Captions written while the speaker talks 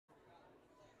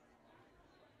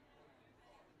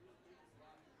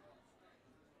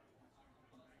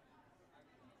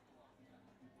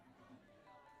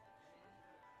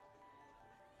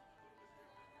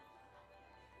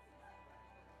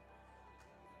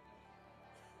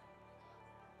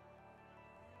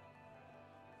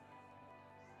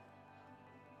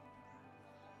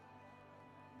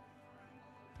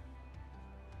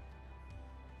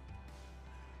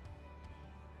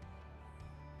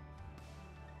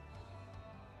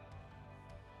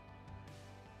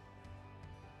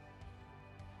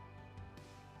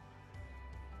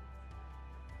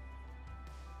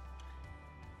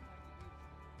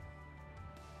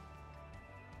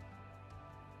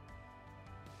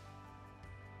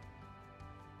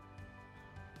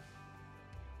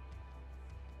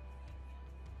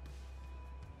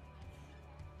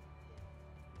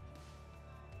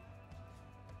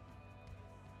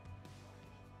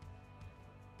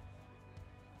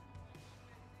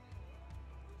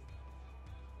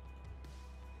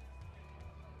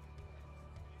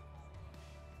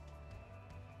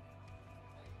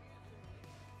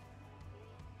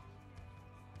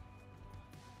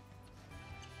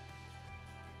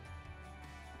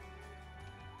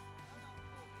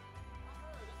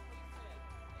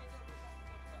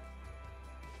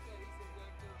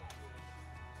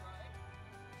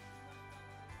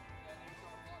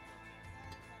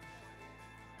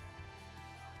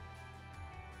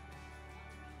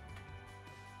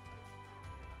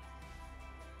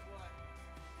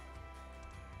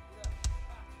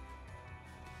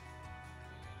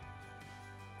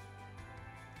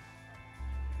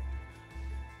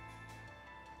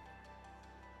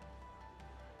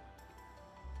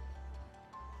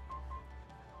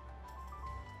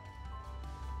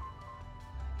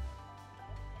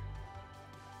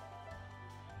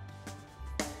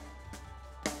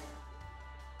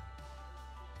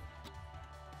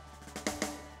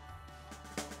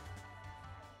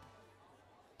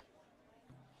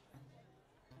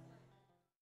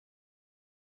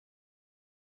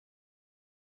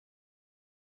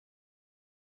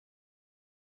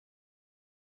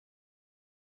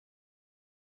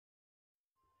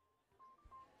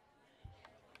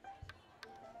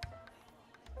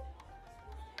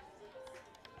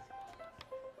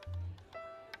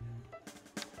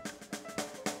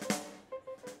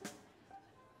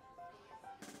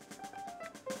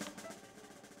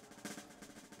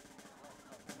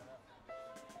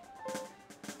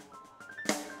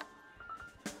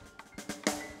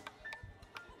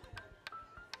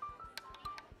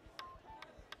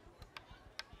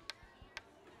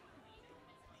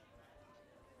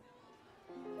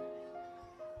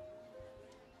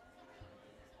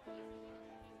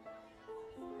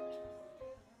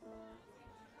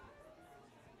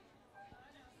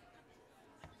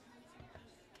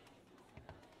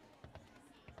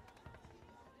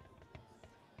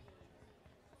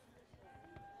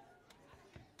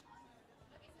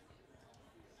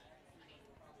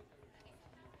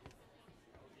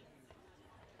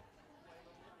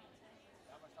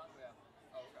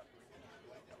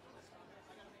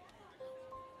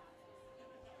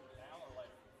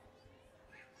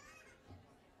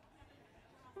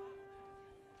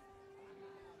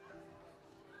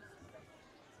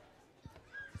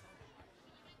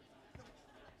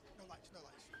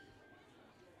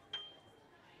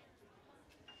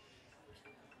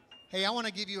Hey, I want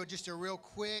to give you just a real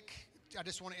quick, I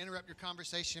just want to interrupt your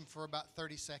conversation for about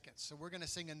 30 seconds. So we're going to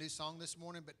sing a new song this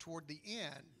morning, but toward the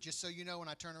end, just so you know, when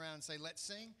I turn around and say, let's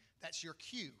sing, that's your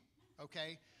cue,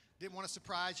 okay? Didn't want to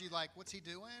surprise you like, what's he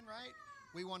doing, right?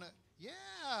 We want to,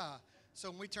 yeah. So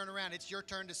when we turn around, it's your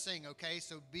turn to sing, okay?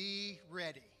 So be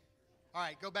ready. All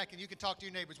right, go back and you can talk to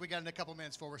your neighbors. We got in a couple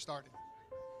minutes before we're starting.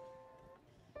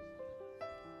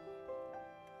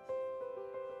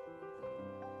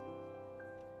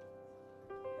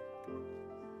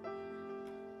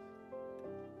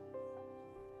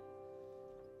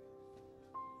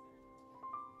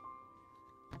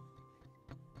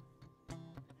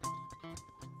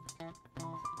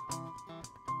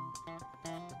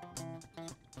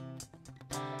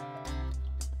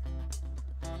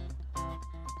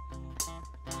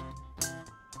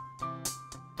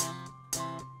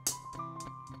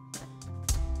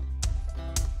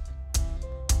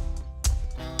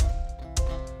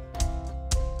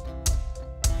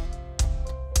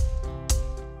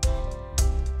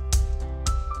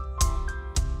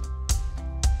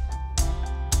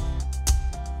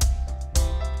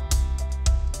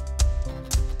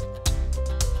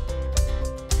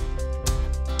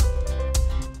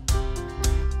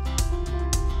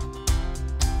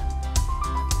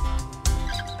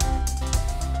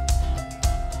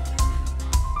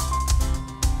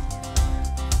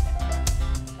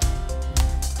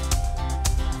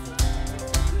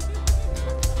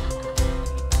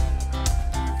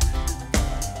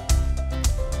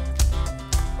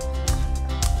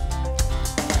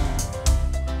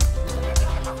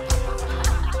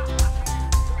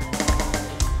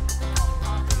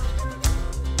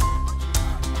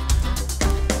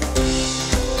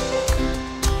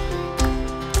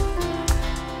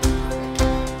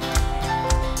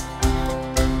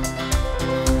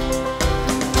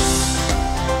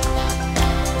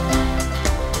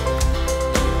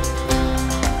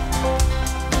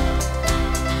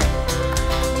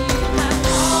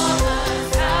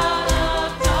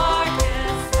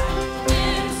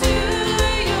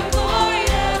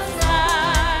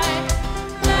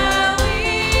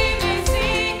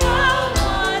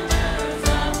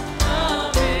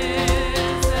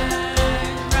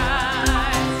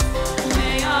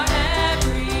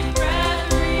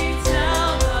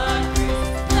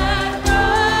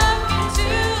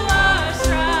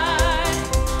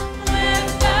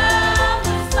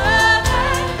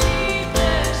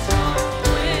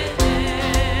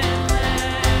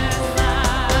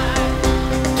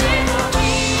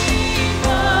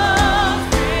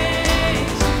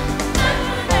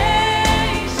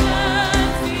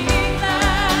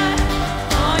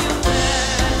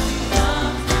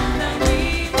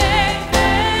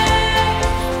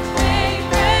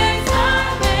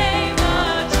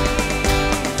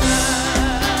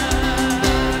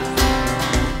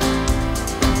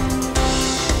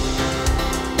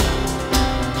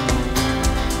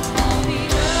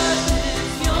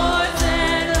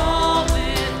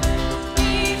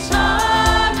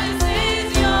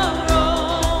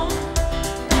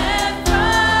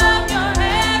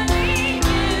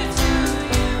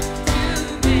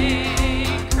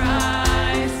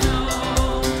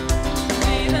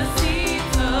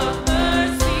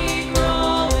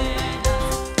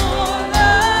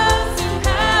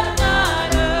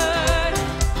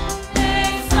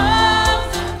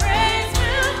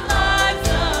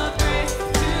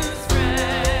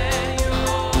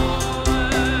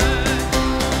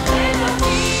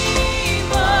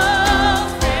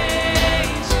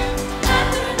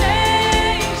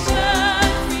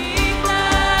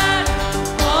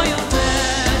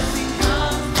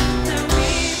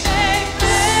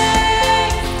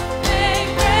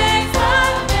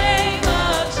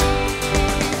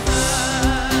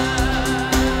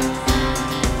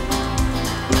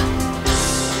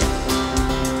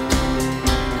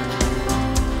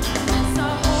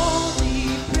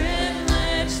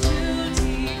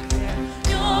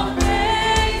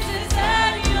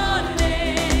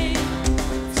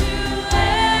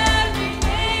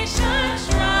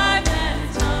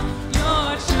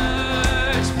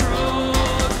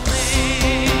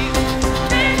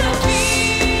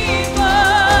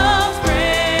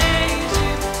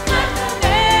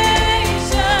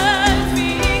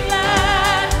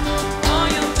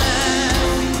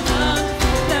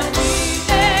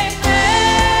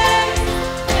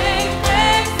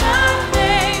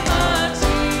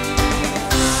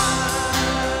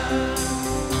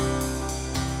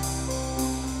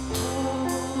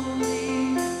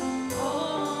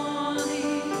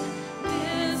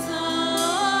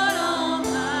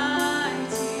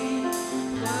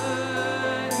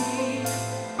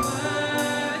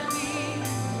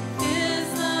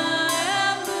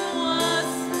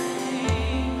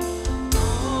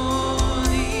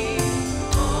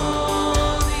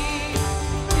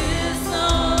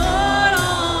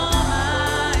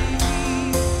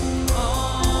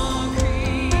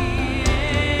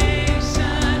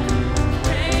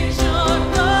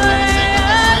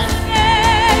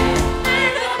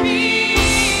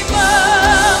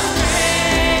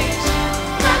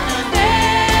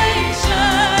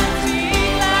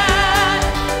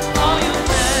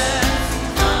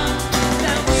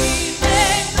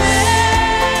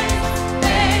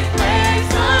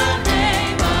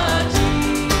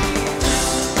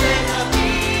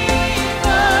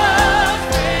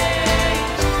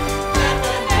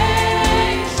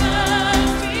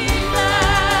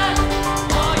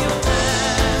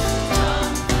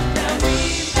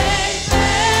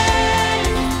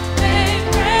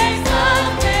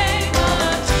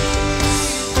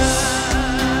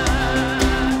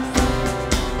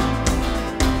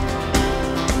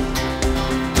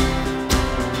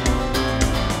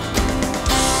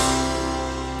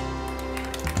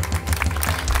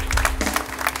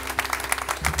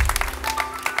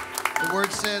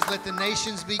 word says, let the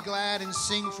nations be glad and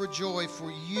sing for joy,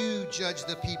 for you judge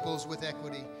the peoples with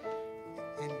equity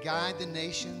and guide the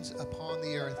nations upon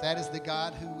the earth. That is the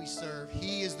God who we serve.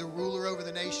 He is the ruler over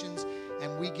the nations,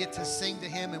 and we get to sing to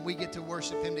him and we get to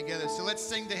worship him together. So let's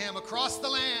sing to him across the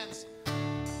lands.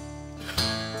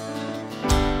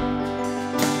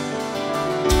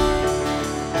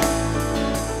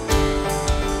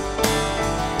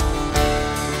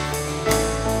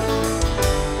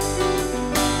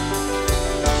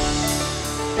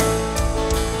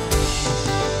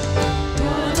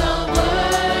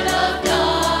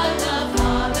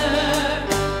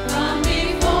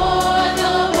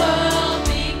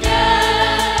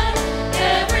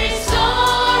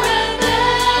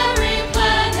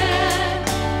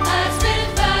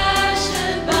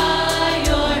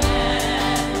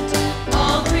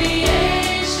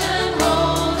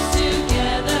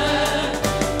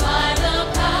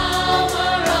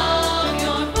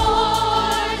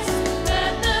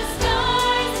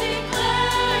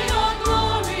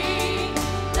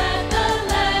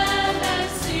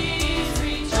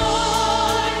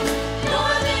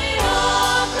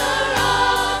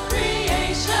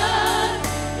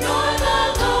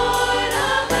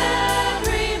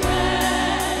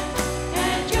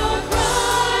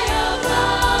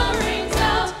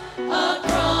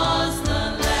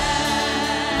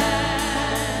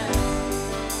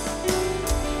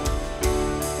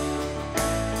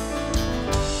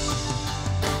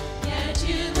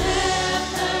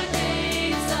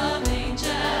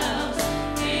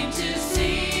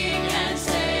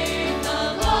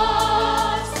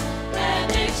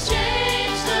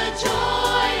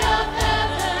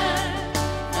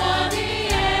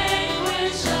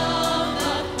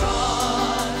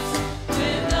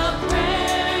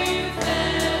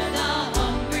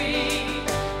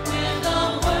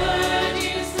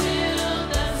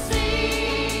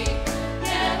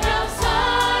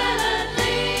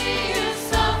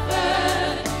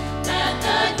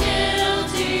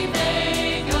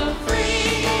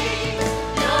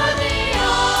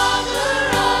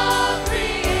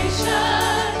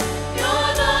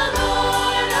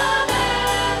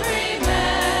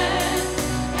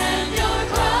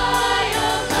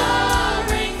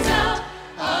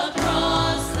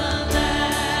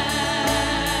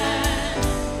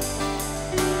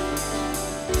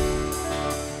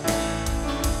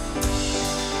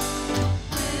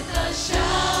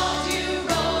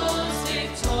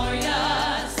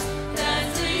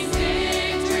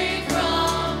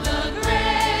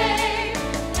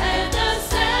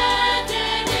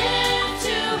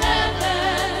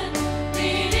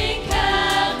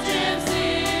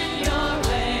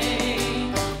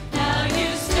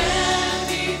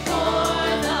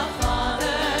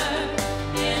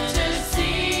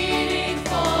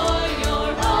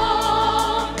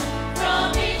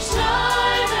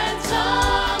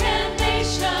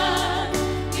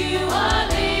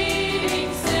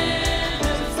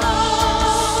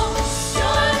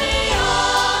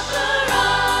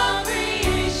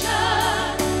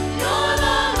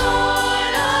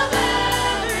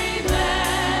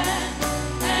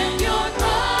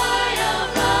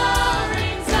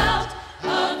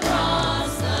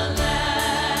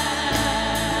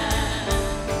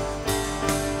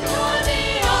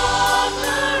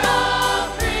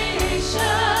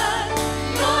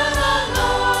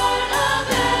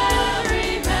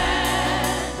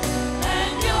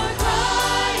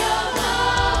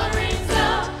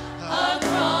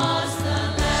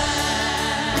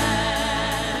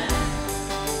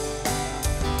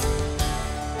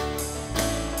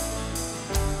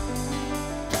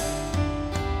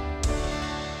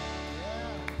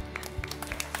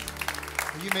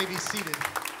 Seated.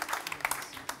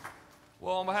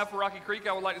 Well, on behalf of Rocky Creek,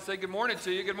 I would like to say good morning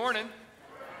to you. Good morning.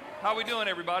 How are we doing,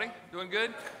 everybody? Doing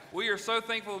good? We are so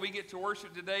thankful we get to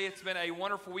worship today. It's been a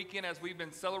wonderful weekend as we've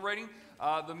been celebrating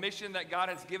the mission that God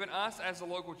has given us as a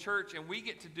local church, and we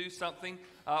get to do something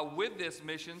with this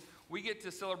mission. We get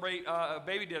to celebrate a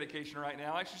baby dedication right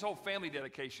now, actually it's a whole family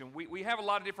dedication. We have a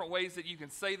lot of different ways that you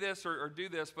can say this or do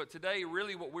this, but today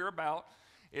really what we're about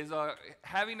is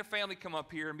having a family come up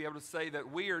here and be able to say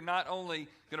that we are not only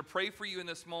going to pray for you in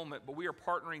this moment, but we are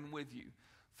partnering with you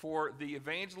for the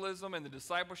evangelism and the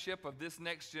discipleship of this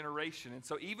next generation. And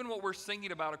so even what we're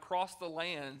singing about across the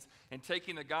lands and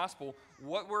taking the gospel,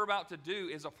 what we're about to do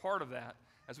is a part of that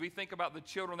as we think about the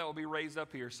children that will be raised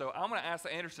up here. So I'm going to ask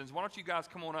the Andersons, why don't you guys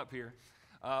come on up here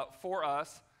for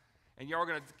us, and y'all are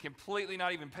going to completely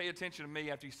not even pay attention to me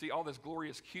after you see all this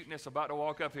glorious cuteness about to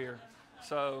walk up here.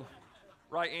 So...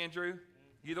 right, Andrew?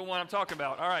 You're the one I'm talking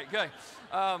about. All right, good.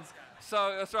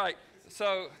 So that's right.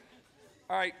 So,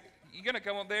 all right, You going to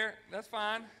come up there? That's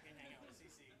fine.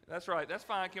 That's right. That's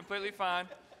fine. Completely fine.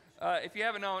 If you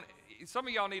haven't known, some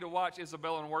of y'all need to watch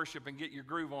Isabella in worship and get your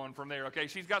groove on from there, okay?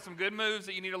 She's got some good moves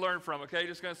that you need to learn from, okay?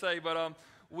 Just going to say, but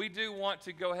we do want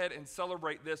to go ahead and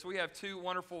celebrate this. We have two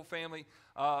wonderful family,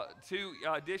 two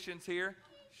additions here.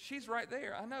 She's right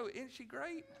there. I know. Isn't she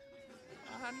great?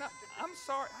 I'm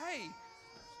sorry. Hey.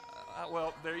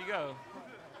 Well, there you go.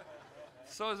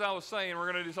 So as I was saying, we're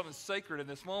going to do something sacred in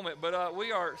this moment, but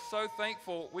we are so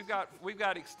thankful. We've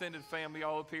got extended family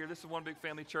all up here. This is one big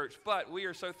family church, but we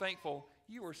are so thankful.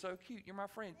 You are so cute. You're my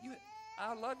friend.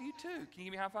 I love you too. Can you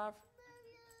give me a high five?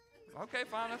 Okay,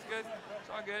 fine. That's good. It's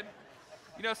all good.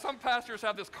 You know, some pastors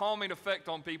have this calming effect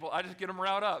on people. I just get them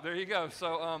riled up. There you go.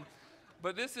 So,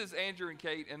 but this is Andrew and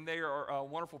Kate, and they are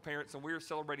wonderful parents, and we're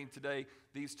celebrating today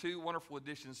these two wonderful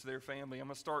additions to their family. I'm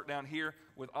going to start down here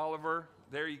with Oliver.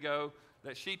 There you go.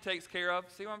 That she takes care of.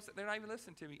 See what I'm saying? They're not even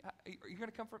listening to me. Are you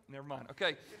going to come from? Never mind.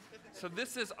 Okay. So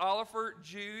this is Oliver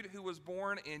Jude, who was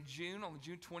born in June, on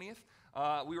June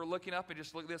 20th. We were looking up and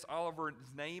just look at this. Oliver's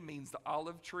name means the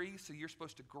olive tree. So you're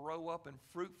supposed to grow up in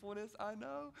fruitfulness. I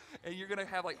know. And you're going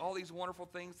to have like all these wonderful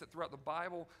things that throughout the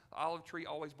Bible, the olive tree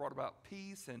always brought about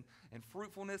peace and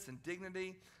fruitfulness and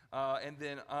dignity. And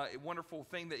then a wonderful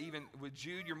thing that even with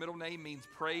Jude, your middle name means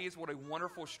praise. What a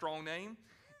wonderful, strong name.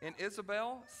 And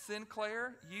Isabel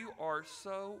Sinclair, you are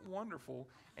so wonderful,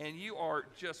 and you are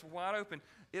just wide open.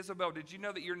 Isabel, did you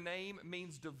know that your name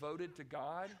means devoted to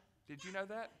God? Did you know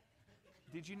that?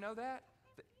 Did you know that?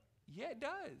 Yeah, it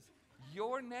does.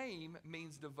 Your name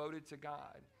means devoted to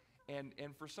God. And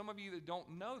for some of you that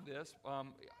don't know this,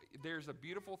 there's a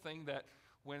beautiful thing that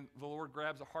when the Lord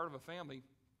grabs the heart of a family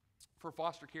for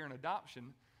foster care and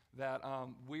adoption, that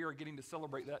we are getting to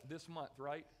celebrate that this month,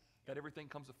 right? That everything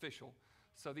comes official.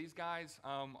 So these guys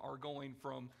are going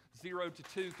from 0 to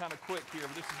 2 kind of quick here,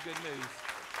 but this is good news.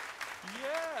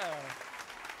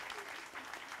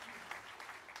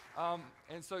 Yeah.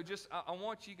 And so just, I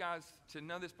want you guys to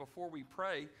know this before we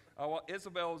pray. While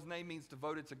Isabel's name means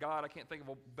devoted to God, I can't think of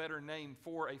a better name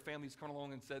for a family who's come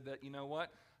along and said that, you know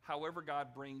what, however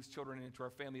God brings children into our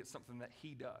family, it's something that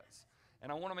he does.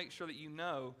 And I want to make sure that you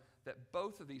know that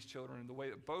both of these children, the way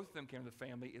that both of them came to the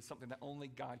family, is something that only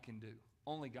God can do.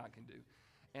 Only God can do.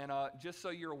 And just so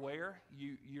you're aware,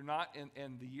 you're not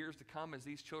in the years to come as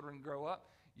these children grow up,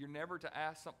 you're never to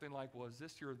ask something like, well, is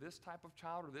this your this type of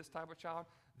child or this type of child?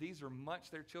 These are much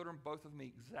their children, both of them the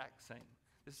exact same.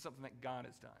 This is something that God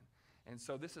has done. And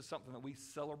so this is something that we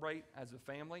celebrate as a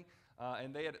family.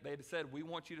 And they had said, we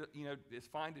want you to, you know, it's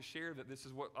fine to share that this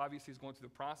is what obviously is going through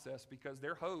the process, because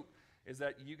their hope is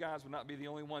that you guys would not be the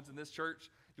only ones in this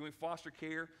church doing foster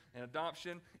care and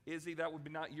adoption. Izzy, that would be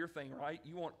not your thing, right?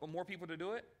 You want more people to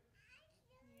do it?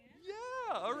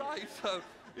 Yeah, all right. So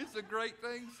it's a great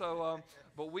thing. So,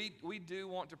 but we do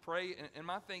want to pray. And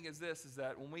my thing is this, is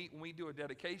that when we do a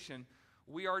dedication,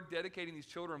 we are dedicating these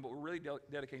children, but we're really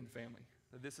dedicating the family.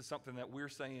 This is something that we're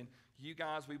saying, you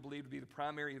guys, we believe to be the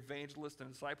primary evangelists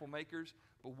and disciple makers,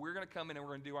 but we're going to come in and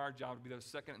we're going to do our job to be those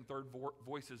second and third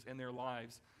voices in their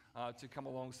lives. To come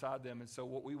alongside them. And so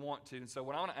what we want to, and so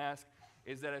what I want to ask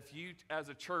is that if you as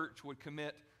a church would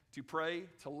commit to pray,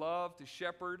 to love, to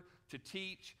shepherd, to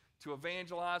teach, to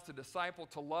evangelize, to disciple,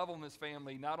 to love on this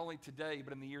family, not only today,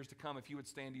 but in the years to come, if you would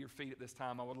stand to your feet at this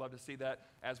time, I would love to see that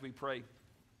as we pray.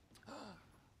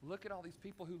 Look at all these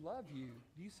people who love you.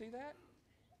 Do you see that?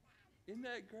 Isn't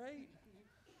that great?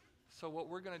 So what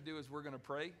we're going to do is we're going to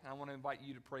pray. I want to invite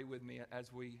you to pray with me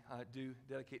as we do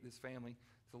dedicate this family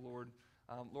to the Lord.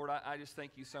 Lord, I just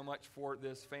thank you so much for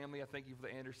this family. I thank you for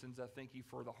the Andersons. I thank you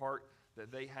for the heart that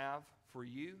they have for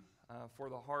you, for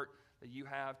the heart that you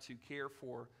have to care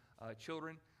for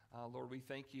children. Lord, we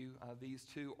thank you. These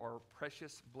two are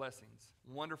precious blessings,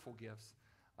 wonderful gifts,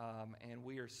 and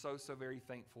we are so very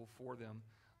thankful for them.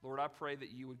 Lord, I pray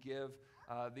that you would give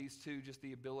these two just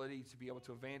the ability to be able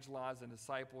to evangelize and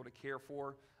disciple, to care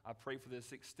for. I pray for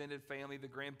this extended family, the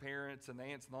grandparents and the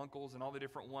aunts and uncles and all the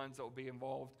different ones that will be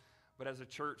involved. But as a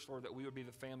church, Lord, that we would be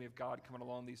the family of God coming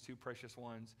along these two precious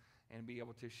ones and be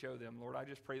able to show them. Lord, I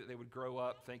just pray that they would grow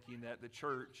up thinking that the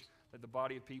church, that the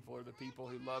body of people are the people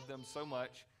who love them so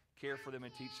much, care for them,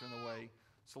 and teach them the way.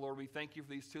 So, Lord, we thank you for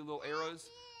these two little arrows.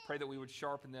 Pray that we would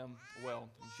sharpen them well.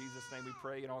 In Jesus' name we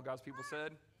pray, and all God's people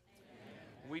said?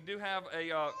 Amen. We do have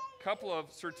a couple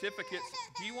of certificates.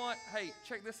 Do you want, hey,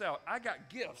 check this out. I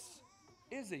got gifts.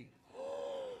 Izzy.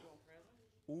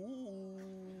 Ooh.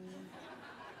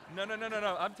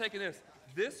 No. I'm taking this.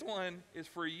 This one is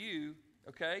for you,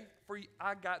 okay? For you.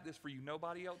 I got this for you.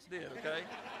 Nobody else did, okay?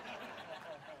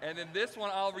 And then this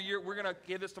one, Oliver, we're going to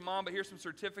give this to Mom, but here's some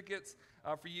certificates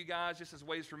for you guys, just as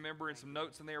ways to remember, and some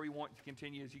notes in there we want to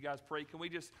continue as you guys pray. Can we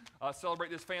just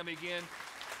celebrate this family again?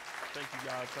 Thank you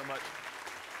guys so much.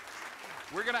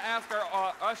 We're going to ask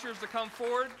our ushers to come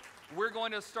forward. We're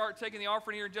going to start taking the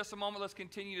offering here in just a moment. Let's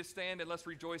continue to stand and let's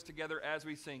rejoice together as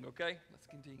we sing, okay? Let's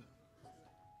continue.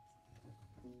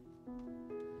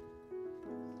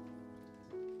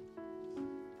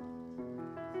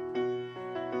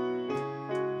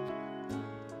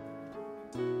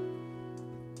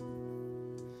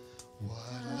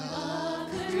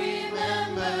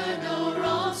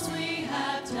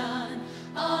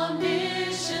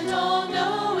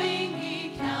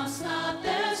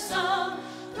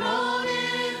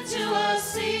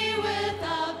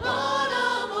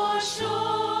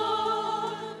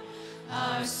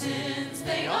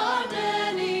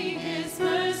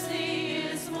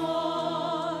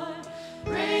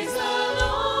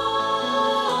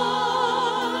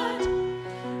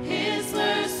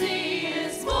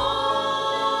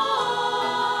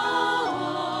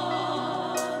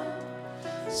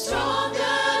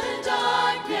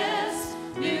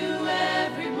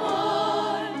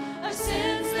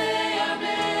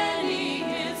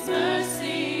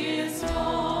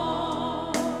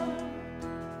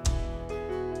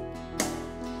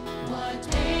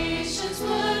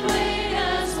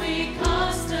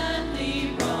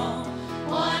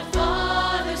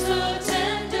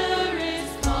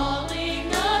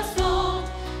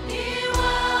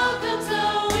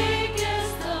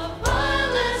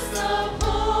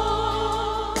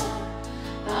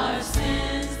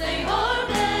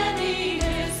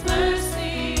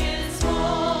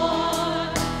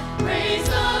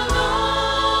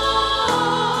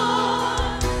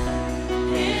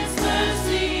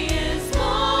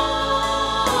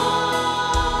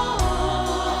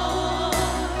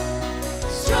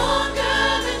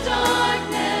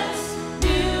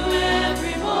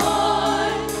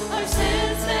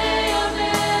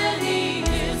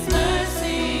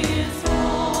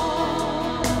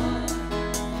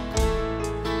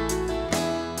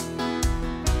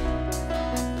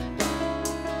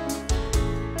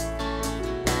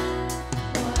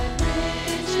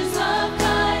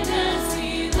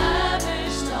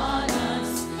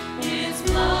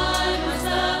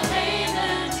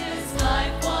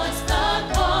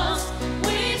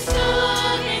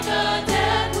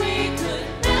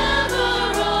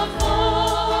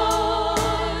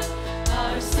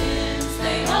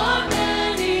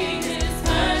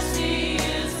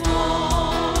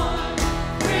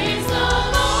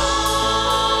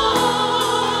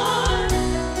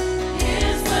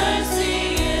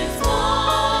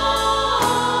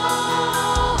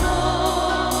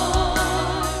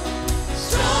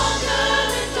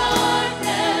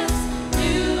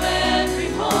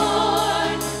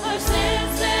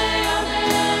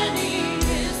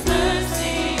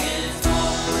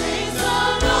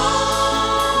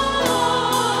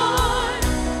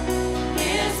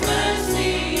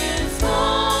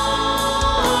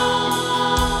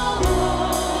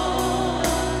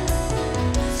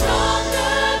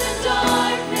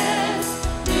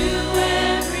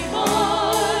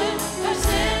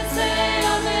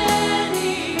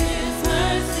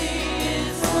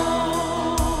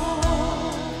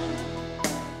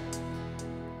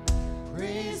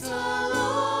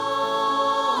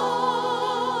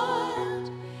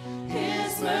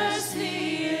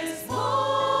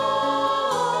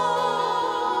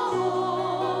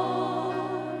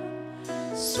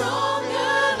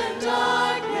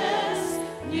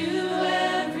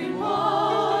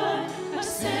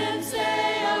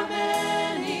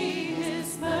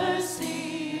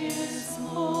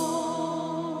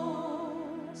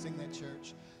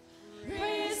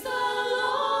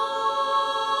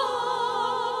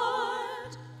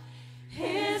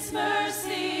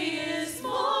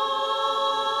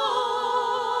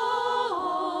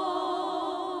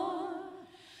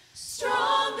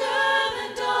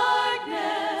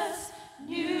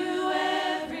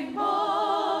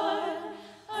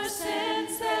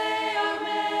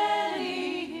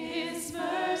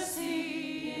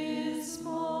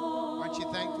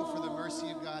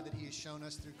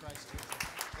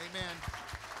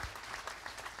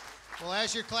 Well,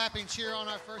 as you're clapping, cheer on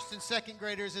our first and second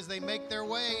graders as they make their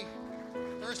way.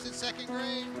 First and second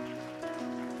grade.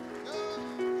 Go.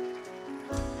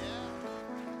 Yeah.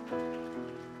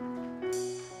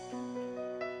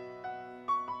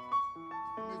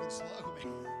 You're moving slow, man.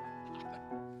 It's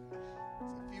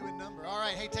a few in number. All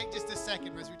right, hey, take just a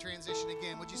second as we transition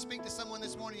again. Would you speak to someone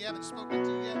this morning you haven't spoken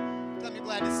to yet? Tell me you're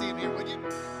glad to see him here, would you?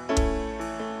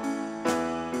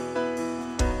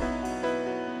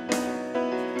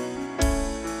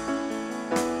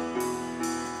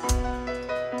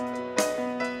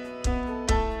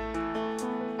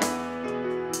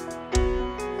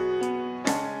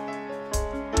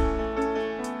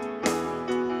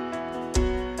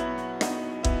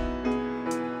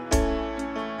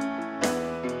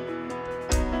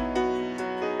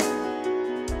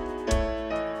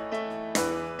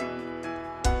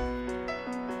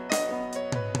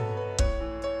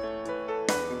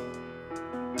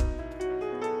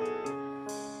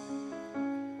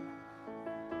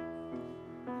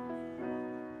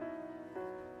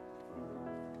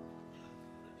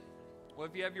 Well,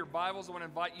 if you have your Bibles, I want to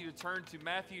invite you to turn to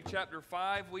Matthew chapter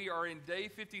 5. We are in day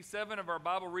 57 of our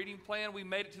Bible reading plan. We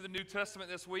made it to the New Testament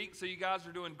this week, so you guys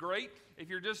are doing great. If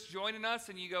you're just joining us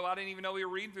and you go, I didn't even know we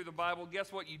were reading through the Bible,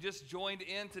 guess what? You just joined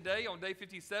in today on day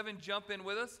 57. Jump in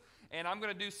with us, and I'm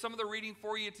going to do some of the reading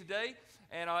for you today.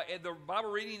 And the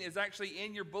Bible reading is actually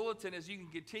in your bulletin as you can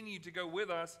continue to go with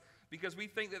us, because we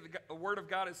think that the Word of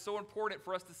God is so important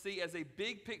for us to see as a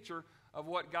big picture of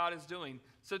what God is doing.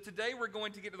 So today we're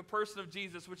going to get to the person of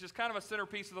Jesus, which is kind of a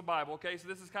centerpiece of the Bible, okay? So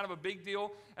this is kind of a big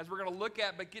deal as we're going to look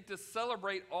at, but get to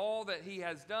celebrate all that he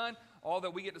has done, all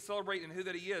that we get to celebrate and who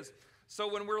that he is.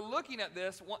 So when we're looking at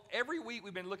this, every week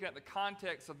we've been looking at the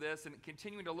context of this and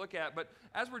continuing to look at, but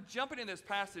as we're jumping in this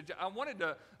passage, I wanted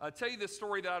to tell you this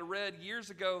story that I read years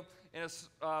ago in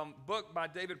a book by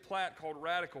David Platt called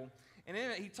Radical. And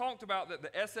in it, he talked about that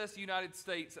the SS United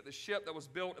States, that the ship that was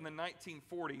built in the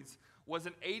 1940s, was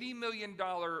an $80 million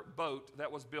boat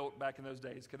that was built back in those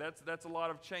days. Because that's a lot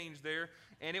of change there.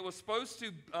 And it was supposed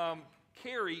to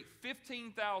carry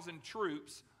 15,000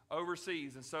 troops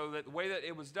overseas. And so the way that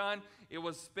it was done, it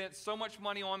was spent so much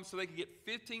money on them so they could get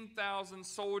 15,000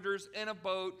 soldiers in a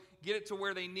boat, get it to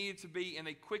where they needed to be in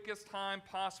the quickest time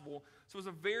possible. So it was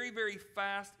a very, very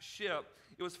fast ship.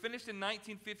 It was finished in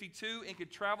 1952 and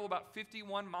could travel about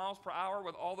 51 miles per hour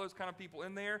with all those kind of people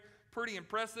in there. Pretty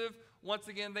impressive. Once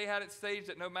again, they had it staged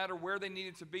that no matter where they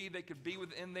needed to be, they could be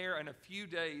within there in a few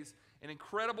days. An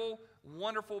incredible,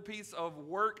 wonderful piece of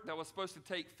work that was supposed to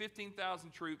take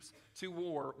 15,000 troops to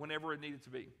war whenever it needed to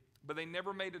be. But they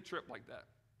never made a trip like that.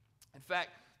 In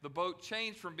fact, the boat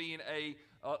changed from being a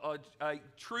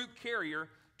troop carrier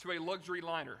to a luxury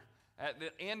liner. At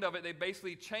the end of it, they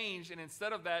basically changed, and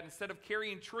instead of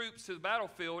carrying troops to the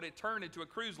battlefield, it turned into a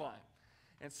cruise line.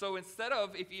 And so instead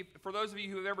of, for those of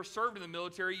you who have ever served in the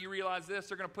military, you realize this,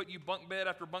 they're going to put you bunk bed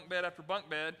after bunk bed after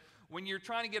bunk bed. When you're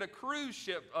trying to get a cruise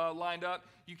ship lined up,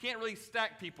 you can't really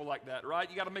stack people like that, right?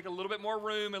 You got to make a little bit more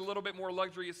room and a little bit more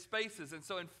luxurious spaces. And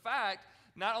so in fact,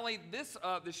 not only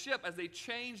the ship, as they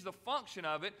changed the function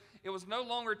of it, it was no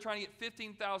longer trying to get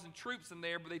 15,000 troops in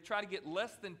there, but they tried to get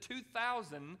less than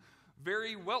 2,000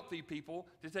 very wealthy people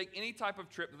to take any type of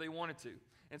trip that they wanted to.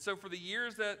 And so for the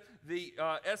years that the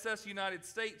SS United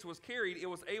States was carried, it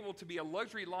was able to be a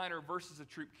luxury liner versus a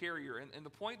troop carrier. And the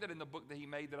point that in the book that he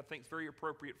made that I think is very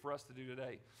appropriate for us to do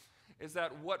today is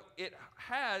that what it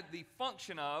had the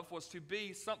function of was to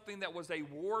be something that was a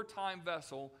wartime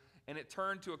vessel, and it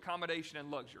turned to accommodation and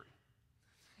luxury.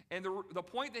 And the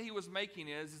point that he was making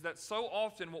is that so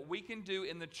often what we can do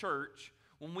in the church,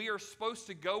 when we are supposed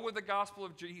to go with the gospel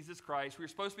of Jesus Christ, we are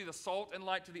supposed to be the salt and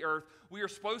light to the earth, we are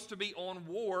supposed to be on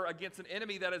war against an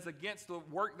enemy that is against the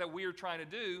work that we are trying to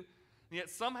do, and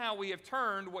yet somehow we have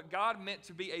turned what God meant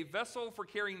to be a vessel for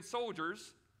carrying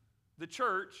soldiers, the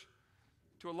church,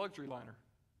 to a luxury liner,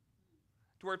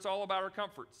 to where it's all about our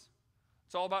comforts.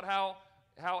 It's all about how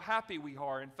happy we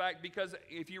are. In fact, because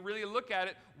if you really look at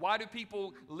it, why do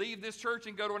people leave this church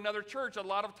and go to another church? A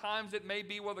lot of times it may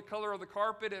be, well, the color of the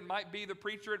carpet, it might be the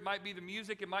preacher, it might be the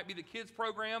music, it might be the kids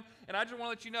program. And I just want to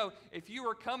let you know, if you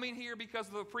are coming here because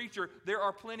of the preacher, there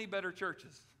are plenty better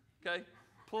churches, okay?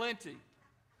 Plenty.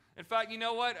 In fact, you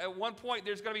know what? At one point,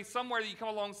 there's going to be somewhere that you come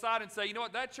alongside and say, you know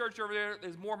what? That church over there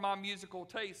is more my musical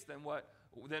taste than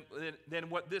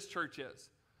what this church is.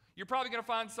 You're probably going to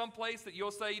find some place that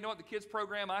you'll say, you know what, the kids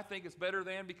program I think is better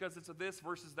than because it's of this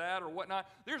versus that or whatnot.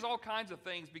 There's all kinds of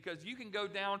things because you can go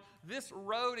down this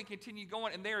road and continue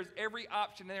going, and there is every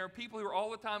option. And there are people who are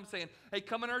all the time saying, hey,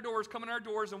 come in our doors,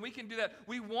 and we can do that.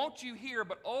 We want you here,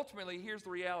 but ultimately, here's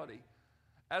the reality.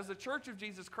 As the Church of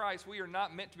Jesus Christ, we are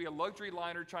not meant to be a luxury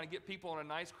liner trying to get people on a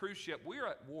nice cruise ship. We are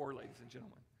at war, ladies and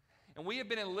gentlemen. And we have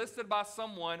been enlisted by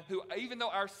someone who, even though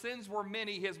our sins were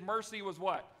many, his mercy was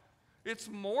what? It's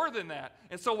more than that.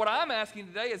 And so what I'm asking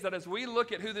today is that as we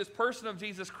look at who this person of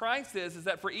Jesus Christ is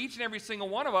that for each and every single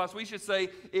one of us, we should say,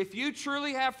 if you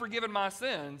truly have forgiven my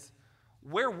sins,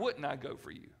 where wouldn't I go for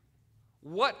you?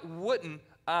 What wouldn't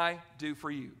I do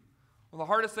for you? Well, the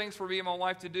hardest things for me and my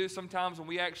wife to do sometimes when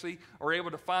we actually are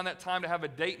able to find that time to have a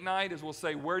date night is we'll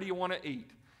say, where do you want to eat?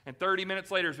 And 30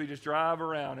 minutes later, we just drive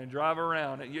around.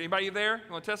 Anybody there?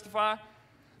 You want to testify?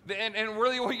 And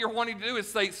really what you're wanting to do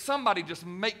is say, somebody just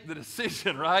make the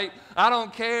decision, right? I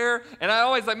don't care. And I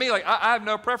always, I have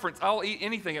no preference. I'll eat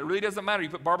anything. It really doesn't matter. You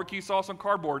put barbecue sauce on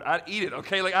cardboard, I'd eat it,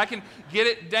 okay? I can get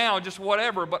it down, just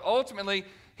whatever. But ultimately,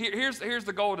 here's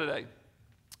the goal today,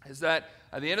 is that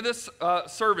at the end of this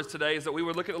service today is that we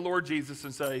would look at the Lord Jesus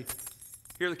and say,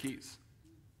 here are the keys.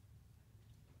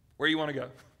 Where do you want to go?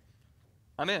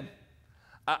 I'm in.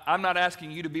 I'm not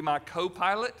asking you to be my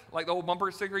co-pilot, like the old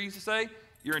bumper sticker used to say.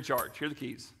 You're in charge. Here are the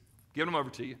keys. Give them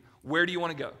over to you. Where do you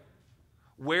want to go?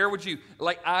 Where would you,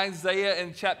 like Isaiah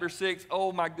in chapter 6,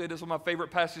 oh my goodness, one of my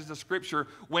favorite passages of Scripture,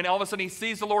 when all of a sudden he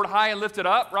sees the Lord high and lifted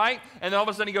up, right? And then all of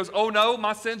a sudden he goes, oh no,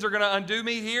 my sins are going to undo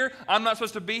me here. I'm not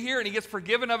supposed to be here. And he gets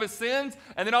forgiven of his sins.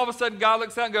 And then all of a sudden God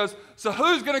looks out and goes, so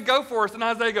who's going to go for us? And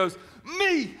Isaiah goes,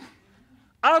 me.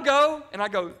 I'll go. And I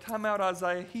go, time out,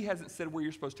 Isaiah. He hasn't said where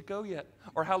you're supposed to go yet,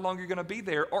 or how long you're going to be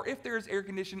there, or if there's air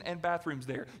conditioning and bathrooms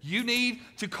there. You need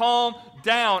to calm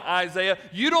down, Isaiah.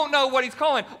 You don't know what he's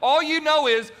calling. All you know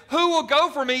is, who will go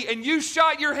for me? And you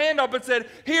shot your hand up and said,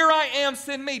 here I am,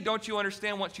 send me. Don't you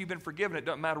understand? Once you've been forgiven, it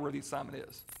doesn't matter where the assignment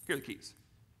is. Here are the keys.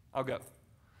 I'll go.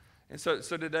 And so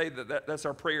today, that's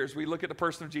our prayers. We look at the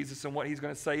person of Jesus and what he's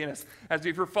going to say in us. As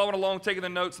if you're following along, taking the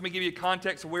notes, let me give you a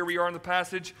context of where we are in the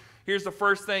passage. Here's the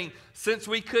first thing. Since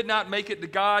we could not make it to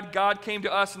God, God came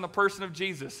to us in the person of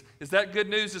Jesus. Is that good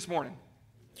news this morning?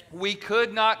 We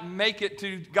could not make it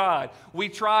to God. We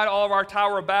tried all of our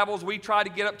Tower of Babels. We tried to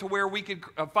get up to where we could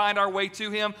find our way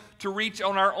to him, to reach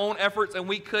on our own efforts, and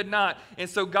we could not. And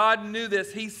so God knew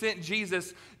this. He sent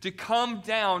Jesus to come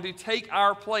down, to take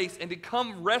our place, and to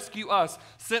come rescue us,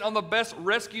 sent on the best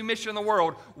rescue mission in the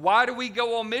world. Why do we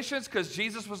go on missions? Because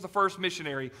Jesus was the first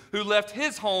missionary who left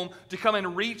his home to come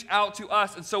and reach out to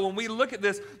us. And so when we look at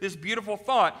this beautiful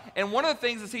thought, and one of the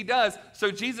things is he does, so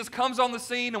Jesus comes on the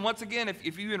scene, and once again, if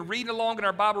you've been reading along in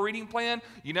our Bible reading plan,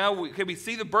 you know, we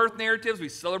see the birth narratives, we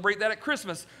celebrate that at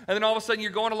Christmas, and then all of a sudden you're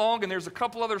going along, and there's a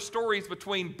couple other stories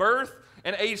between birth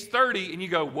and age 30, and you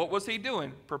go, what was he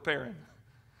doing? Preparing.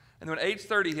 And then when age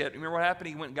 30 hit, remember what happened?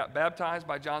 He went and got baptized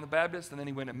by John the Baptist, and then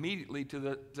he went immediately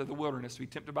to the wilderness to be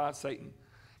tempted by Satan.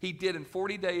 He did in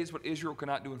 40 days what Israel could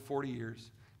not do in 40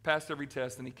 years. Passed every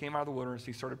test, and he came out of the wilderness.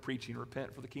 He started preaching,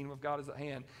 repent, for the kingdom of God is at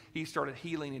hand. He started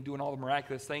healing and doing all the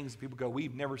miraculous things. People go,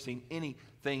 we've never seen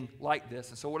anything like this.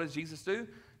 And so what does Jesus do?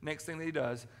 Next thing that he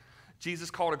does,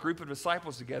 Jesus called a group of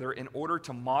disciples together in order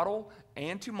to model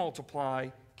and to multiply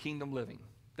kingdom living.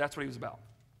 That's what he was about.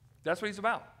 That's what he's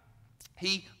about.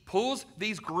 He pulls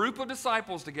these group of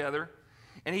disciples together,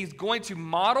 and he's going to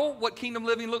model what kingdom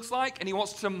living looks like, and he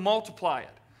wants to multiply it.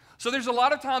 So there's a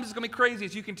lot of times it's going to be crazy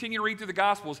as you continue to read through the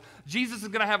Gospels. Jesus is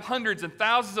going to have hundreds and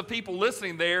thousands of people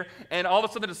listening there, and all of a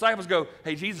sudden the disciples go,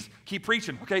 hey, Jesus, keep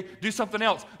preaching, okay? Do something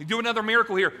else. Do another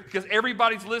miracle here, because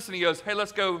everybody's listening. He goes, hey,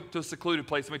 let's go to a secluded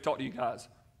place. Let me talk to you guys.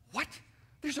 What?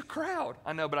 There's a crowd.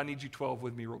 I know, but I need you 12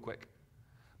 with me real quick.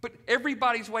 But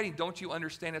everybody's waiting. Don't you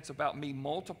understand it's about me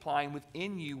multiplying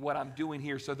within you what I'm doing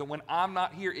here so that when I'm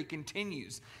not here, it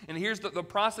continues. And here's the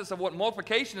process of what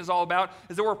multiplication is all about,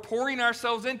 is that we're pouring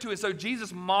ourselves into it. So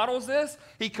Jesus models this.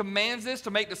 He commands this to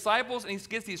make disciples, and he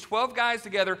gets these 12 guys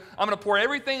together. I'm going to pour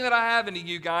everything that I have into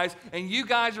you guys, and you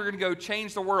guys are going to go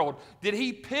change the world. Did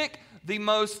he pick the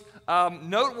most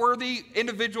noteworthy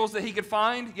individuals that he could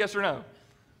find? Yes or no?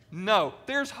 No,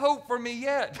 there's hope for me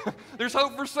yet. There's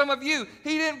hope for some of you.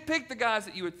 He didn't pick the guys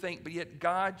that you would think, but yet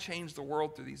God changed the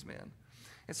world through these men.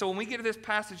 And so when we get to this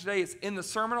passage today, it's in the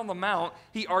Sermon on the Mount,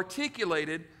 he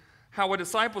articulated how a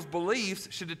disciple's beliefs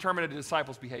should determine a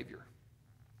disciple's behavior.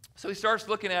 So he starts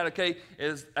looking at, okay,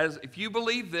 as if you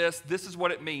believe this, this is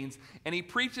what it means. And he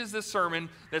preaches this sermon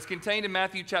that's contained in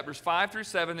Matthew chapters 5 through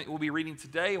 7 that we'll be reading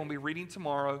today and we'll be reading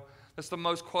tomorrow. That's the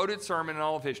most quoted sermon in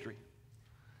all of history.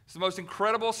 It's the most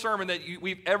incredible sermon that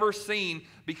we've ever seen,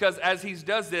 because as he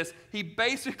does this, he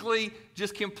basically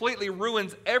just completely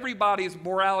ruins everybody's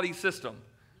morality system.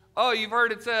 Oh, you've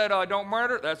heard it said, don't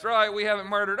murder? That's right, we haven't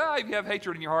murdered. Oh, if you have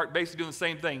hatred in your heart, basically doing the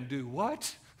same thing. Do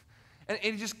what? And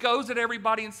he just goes at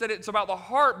everybody and said it's about the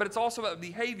heart, but it's also about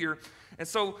behavior. And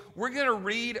so we're going to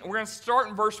read, we're going to start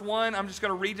in verse 1. I'm just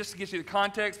going to read just to get you the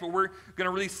context, but we're going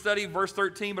to really study verse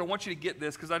 13. But I want you to get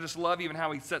this because I just love even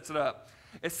how he sets it up.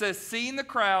 It says, seeing the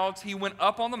crowds, he went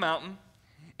up on the mountain,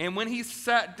 and when he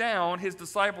sat down, his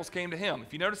disciples came to him.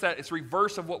 If you notice that, it's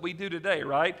reverse of what we do today,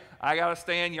 right? I got to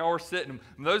stand, y'all are sitting.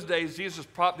 In those days, Jesus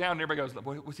just popped down, and everybody goes,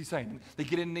 what's he saying? And they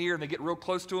get in near, and they get real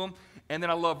close to him. And then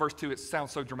I love verse 2. It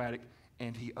sounds so dramatic.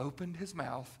 And he opened his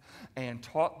mouth and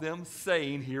taught them,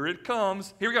 saying, here it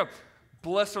comes. Here we go.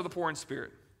 Blessed are the poor in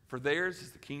spirit, for theirs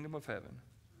is the kingdom of heaven.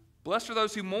 Blessed are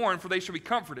those who mourn, for they shall be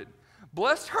comforted.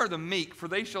 Blessed are the meek, for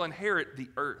they shall inherit the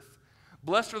earth.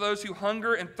 Blessed are those who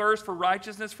hunger and thirst for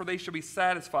righteousness, for they shall be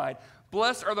satisfied.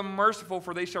 Blessed are the merciful,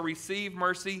 for they shall receive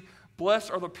mercy. Blessed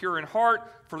are the pure in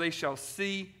heart, for they shall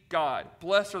see God.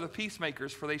 Blessed are the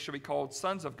peacemakers, for they shall be called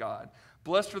sons of God.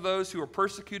 Blessed are those who are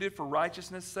persecuted for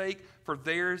righteousness' sake, for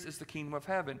theirs is the kingdom of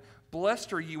heaven.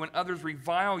 Blessed are you when others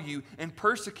revile you and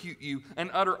persecute you and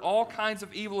utter all kinds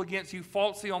of evil against you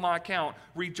falsely on my account.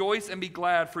 Rejoice and be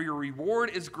glad, for your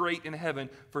reward is great in heaven,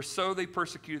 for so they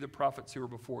persecuted the prophets who were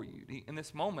before you. In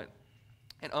this moment,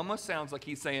 It almost sounds like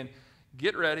he's saying,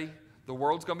 get ready, the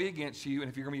world's going to be against you, and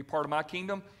if you're going to be a part of my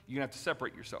kingdom, you're going to have to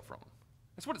separate yourself from them.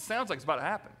 That's what it sounds like it's about to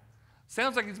happen.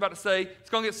 Sounds like he's about to say, it's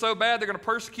going to get so bad, they're going to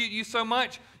persecute you so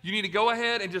much, you need to go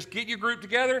ahead and just get your group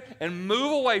together and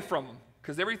move away from them,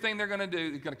 because everything they're going to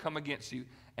do is going to come against you,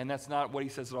 and that's not what he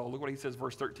says at all. Look what he says,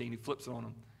 verse 13. He flips it on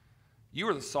them. You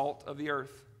are the salt of the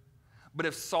earth, but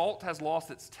if salt has lost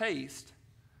its taste,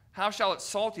 how shall its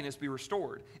saltiness be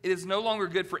restored? It is no longer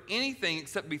good for anything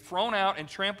except to be thrown out and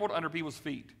trampled under people's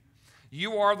feet.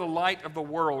 You are the light of the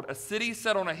world. A city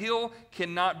set on a hill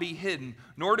cannot be hidden.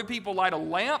 Nor do people light a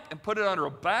lamp and put it under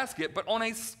a basket, but on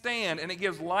a stand, and it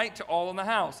gives light to all in the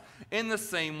house. In the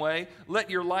same way, let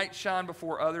your light shine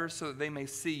before others so that they may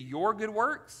see your good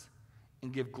works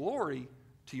and give glory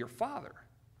to your Father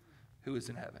who is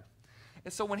in heaven.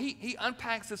 And so when he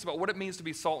unpacks this about what it means to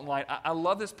be salt and light, I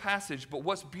love this passage, but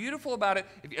what's beautiful about it,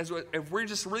 if we're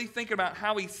just really thinking about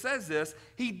how he says this,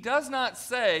 he does not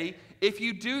say, if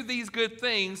you do these good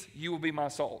things, you will be my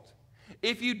salt.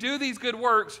 If you do these good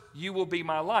works, you will be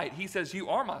my light. He says, you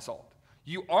are my salt.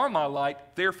 You are my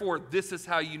light, therefore this is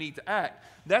how you need to act.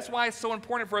 That's why it's so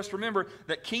important for us to remember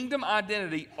that kingdom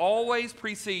identity always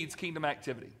precedes kingdom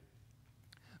activity.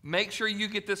 Make sure you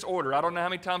get this order. I don't know how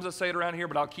many times I say it around here,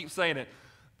 but I'll keep saying it.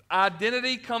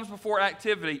 Identity comes before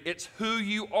activity. It's who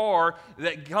you are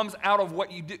that comes out of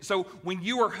what you do. So when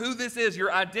you are who this is,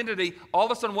 your identity, all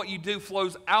of a sudden what you do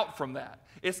flows out from that.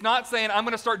 It's not saying, I'm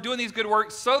going to start doing these good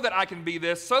works so that I can be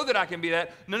this, so that I can be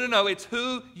that. No. It's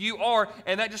who you are,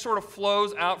 and that just sort of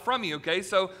flows out from you, okay?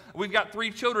 So we've got 3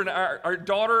 children. Our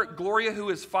daughter, Gloria, who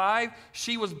is 5,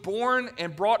 she was born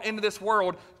and brought into this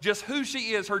world just who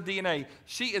she is, her DNA.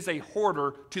 She is a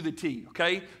hoarder to the T,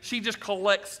 okay? She just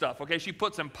collects stuff, okay? She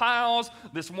puts in piles.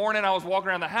 This morning I was walking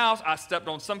around the house. I stepped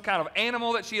on some kind of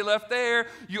animal that she had left there.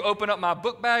 You open up my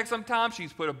book bag sometimes.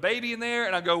 She's put a baby in there,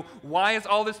 and I go, why is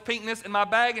all this pinkness in my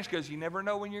bag? And she goes, you never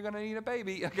know when you're going to need a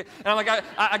baby. Okay. And I'm like,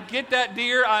 I get that,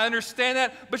 dear. I understand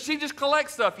that. But she just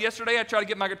collects stuff. Yesterday, I tried to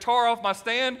get my guitar off my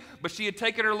stand, but she had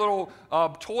taken her little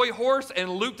toy horse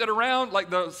and looped it around like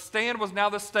the stand was now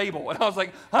the stable. And I was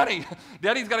like, honey,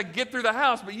 Daddy's got to get through the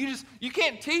house, but you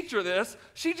can't teach her this.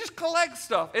 She just collects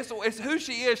stuff. It's who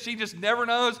she is. She just never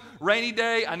knows. Rainy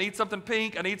day, I need something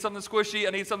pink. I need something squishy. I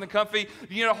need something comfy.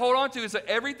 You know, hold on to is that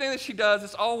everything that she does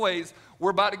is always,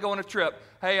 we're about to go on a trip.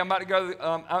 Hey, I'm about to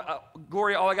go,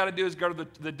 Gloria, all I got to do is go to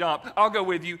the dump. I'll go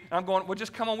with you. And I'm going, well,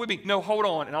 just come on with me. No, hold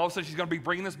on. And all of a sudden, she's going to be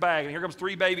bringing this bag, and here comes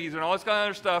 3 babies and all this kind of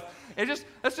other stuff.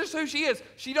 That's just who she is.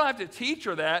 She don't have to teach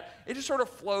her that. It just sort of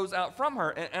flows out from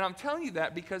her. And I'm telling you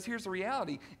that because here's the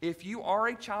reality. If you are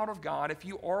a child of God, if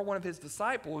you are one of his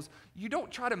disciples, you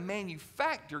don't try to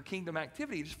manufacture kingdom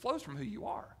activity. It just flows from who you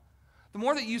are. The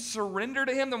more that you surrender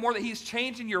to him, the more that he's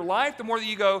changing your life, the more that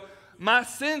you go, my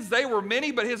sins, they were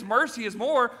many, but his mercy is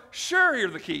more. Sure, here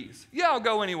are the keys. Yeah, I'll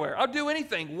go anywhere. I'll do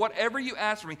anything. Whatever you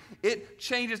ask for me. It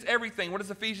changes everything. What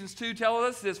does Ephesians 2 tell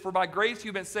us? It is, for by grace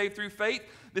you've been saved through faith.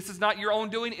 This is not your own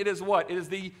doing. It is what? It is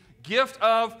the gift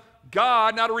of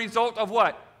God, not a result of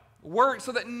what? Work,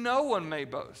 so that no one may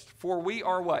boast. For we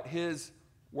are what? His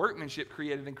workmanship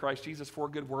created in Christ Jesus for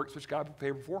good works, which God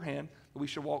prepared beforehand, that we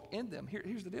should walk in them.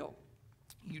 Here's the deal.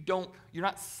 You're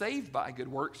not saved by good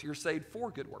works, you're saved for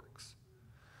good works.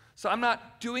 So I'm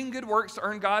not doing good works to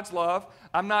earn God's love.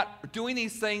 I'm not doing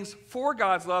these things for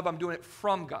God's love. I'm doing it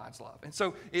from God's love. And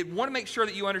so I want to make sure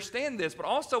that you understand this. But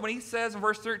also when he says in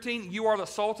verse 13, you are the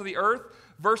salt of the earth.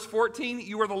 Verse 14,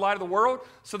 you are the light of the world.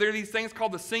 So there are these things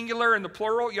called the singular and the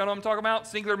plural. You know what I'm talking about?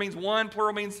 Singular means one.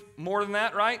 Plural means more than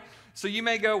that, right? So you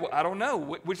may go, well, I don't know.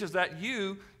 Which is that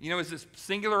you? Is this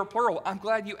singular or plural? I'm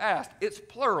glad you asked. It's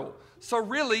plural. So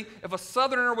really, if a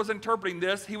southerner was interpreting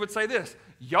this, he would say this.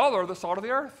 Y'all are the salt of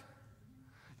the earth.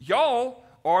 Y'all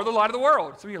are the light of the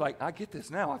world. So you're like, I get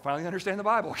this now. I finally understand the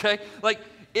Bible, okay? Like,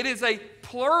 it is a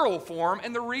plural form,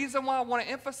 and the reason why I want to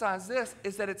emphasize this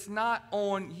is that it's not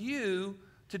on you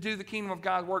to do the kingdom of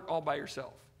God's work all by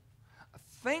yourself.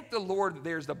 Thank the Lord that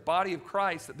there's the body of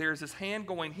Christ, that there's this hand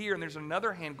going here, and there's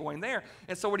another hand going there.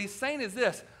 And so what he's saying is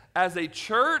this. As a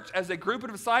church, as a group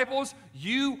of disciples,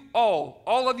 you all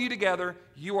of you together,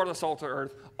 you are the salt of the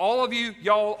earth. All of you,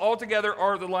 y'all, all together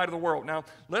are the light of the world. Now,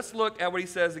 let's look at what he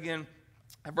says again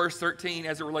in verse 13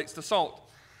 as it relates to salt.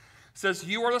 It says,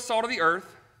 you are the salt of the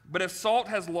earth, but if salt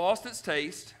has lost its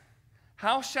taste,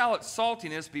 how shall its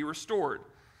saltiness be restored?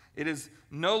 It is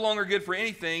no longer good for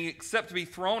anything except to be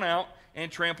thrown out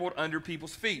and trampled under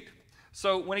people's feet.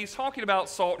 So when he's talking about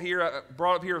salt here, I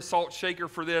brought up here a salt shaker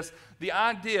for this. The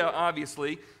idea,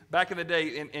 obviously, back in the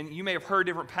day, and you may have heard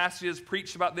different passages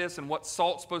preached about this and what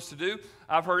salt's supposed to do.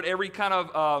 I've heard every kind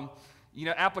of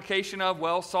application of,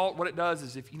 well, salt, what it does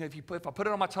is if I put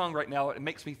it on my tongue right now, it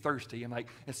makes me thirsty. And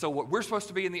so what we're supposed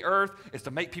to be in the earth is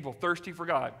to make people thirsty for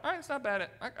God. All right, it's not bad.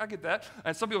 I get that.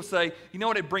 And some people say, you know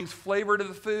what, it brings flavor to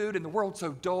the food, and the world's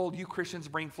so dull, you Christians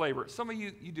bring flavor. Some of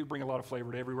you do bring a lot of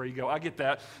flavor to everywhere you go. I get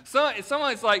that.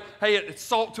 Someone's like, hey, it's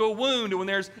salt to a wound, and when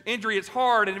there's injury, it's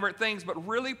hard and different things. But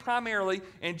really, primarily,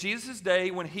 in Jesus' day,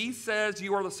 when he says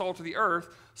you are the salt of the earth,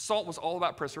 salt was all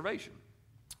about preservation.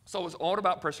 So it was all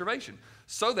about preservation.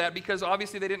 So that, because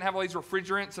obviously they didn't have all these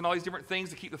refrigerants and all these different things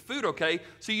to keep the food okay,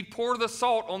 so you'd pour the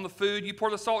salt on the food, you pour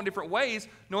the salt in different ways,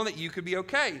 knowing that you could be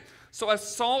okay. So as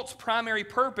salt's primary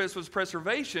purpose was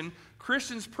preservation,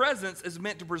 Christians' presence is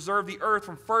meant to preserve the earth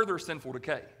from further sinful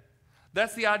decay.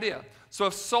 That's the idea. So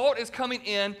if salt is coming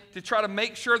in to try to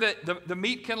make sure that the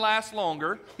meat can last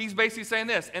longer, he's basically saying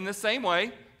this. In the same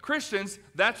way, Christians,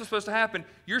 that's what's supposed to happen.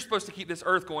 You're supposed to keep this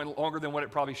earth going longer than what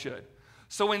it probably should.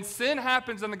 So when sin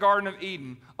happens in the Garden of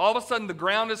Eden, all of a sudden the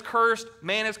ground is cursed,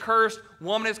 man is cursed,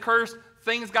 woman is cursed,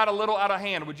 things got a little out of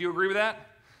hand. Would you agree with that?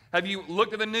 Have you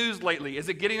looked at the news lately? Is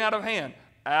it getting out of hand?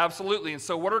 Absolutely. And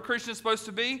so what are Christians supposed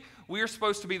to be? We are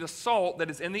supposed to be the salt that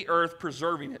is in the earth,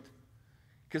 preserving it.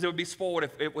 Because it would be spoiled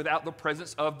without the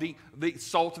presence of the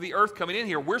salt of the earth coming in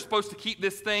here. We're supposed to keep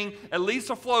this thing at least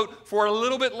afloat for a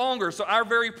little bit longer. So our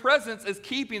very presence is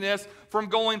keeping this from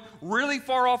going really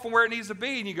far off from where it needs to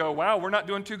be. And you go, wow, we're not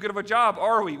doing too good of a job,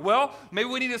 are we? Well, maybe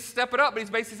we need to step it up. But he's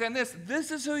basically saying this.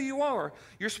 This is who you are.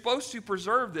 You're supposed to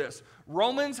preserve this.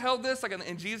 Romans held this, like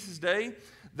in Jesus' day,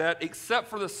 that except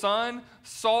for the sun,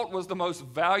 salt was the most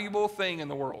valuable thing in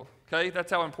the world. Okay,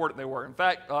 that's how important they were. In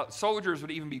fact, soldiers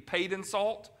would even be paid in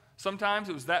salt. Sometimes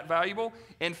it was that valuable.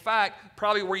 In fact,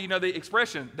 probably where you know the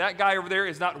expression, that guy over there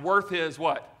is not worth his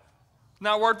what?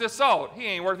 Not worth his salt. He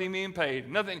ain't worth him being paid.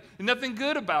 Nothing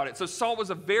good about it. So salt was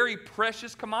a very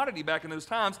precious commodity back in those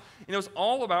times, and it was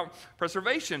all about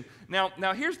preservation.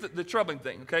 Now here's the troubling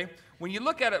thing, okay? When you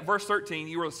look at it, verse 13,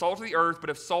 you are the salt of the earth, but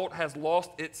if salt has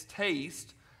lost its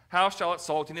taste, how shall its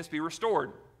saltiness be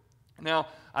restored? Now,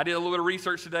 I did a little bit of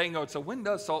research today and go, so when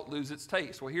does salt lose its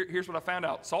taste? Well, here's what I found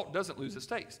out. Salt doesn't lose its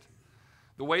taste.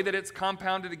 The way that it's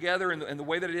compounded together and the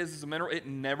way that it is as a mineral, it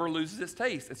never loses its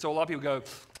taste. And so a lot of people go,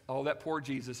 oh, that poor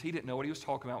Jesus, he didn't know what he was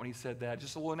talking about when he said that.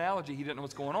 Just a little analogy, he didn't know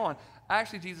what's going on.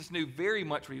 Actually, Jesus knew very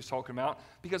much what he was talking about,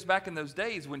 because back in those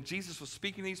days when Jesus was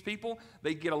speaking to these people,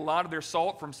 they'd get a lot of their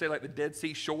salt from, say, like the Dead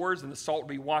Sea shores, and the salt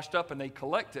would be washed up and they'd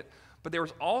collect it. But there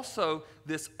was also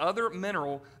this other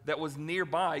mineral that was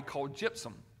nearby called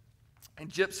gypsum. And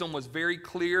gypsum was very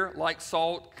clear, like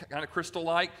salt, kind of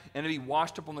crystal-like, and it'd be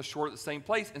washed up on the shore at the same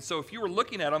place. And so if you were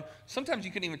looking at them, sometimes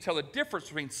you couldn't even tell the difference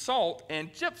between salt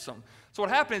and gypsum. So what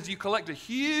happened is you collect a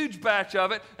huge batch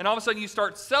of it, and all of a sudden you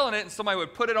start selling it, and somebody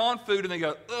would put it on food, and they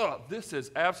go, ugh, this is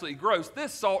absolutely gross.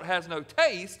 This salt has no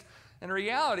taste. In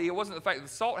reality, it wasn't the fact that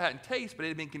the salt hadn't taste, but it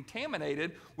had been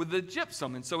contaminated with the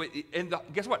gypsum. And so,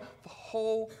 guess what? The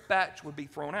whole batch would be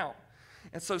thrown out.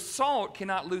 And so salt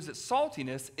cannot lose its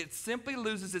saltiness. It simply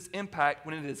loses its impact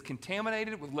when it is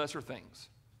contaminated with lesser things.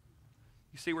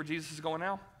 You see where Jesus is going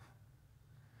now?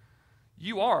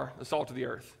 You are the salt of the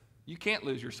earth. You can't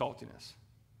lose your saltiness.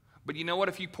 But you know what?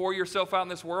 If you pour yourself out in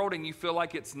this world and you feel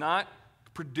like it's not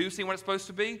producing what it's supposed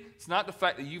to be, it's not the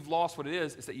fact that you've lost what it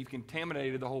is, it's that you've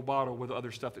contaminated the whole bottle with other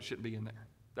stuff that shouldn't be in there.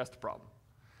 That's the problem.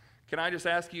 Can I just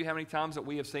ask you how many times that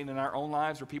we have seen in our own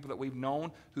lives or people that we've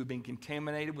known who've been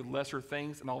contaminated with lesser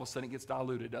things, and all of a sudden it gets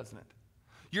diluted, doesn't it?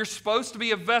 You're supposed to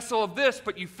be a vessel of this,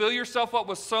 but you fill yourself up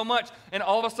with so much, and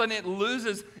all of a sudden it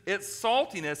loses its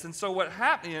saltiness. And so what's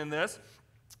happening in this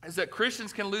is that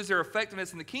Christians can lose their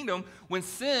effectiveness in the kingdom when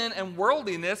sin and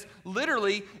worldliness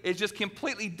literally is just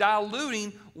completely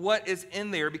diluting what is in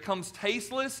there. It becomes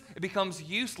tasteless, it becomes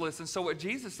useless. And so what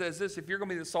Jesus says is, if you're going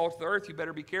to be the salt of the earth, you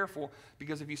better be careful,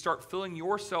 because if you start filling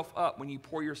yourself up when you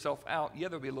pour yourself out, yeah,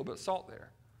 there'll be a little bit of salt there.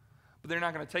 But they're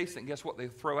not going to taste it, and guess what? They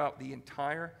throw out the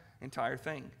entire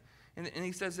thing. And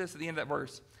he says this at the end of that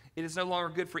verse: it is no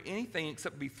longer good for anything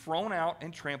except to be thrown out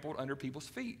and trampled under people's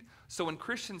feet. So when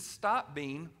Christians stop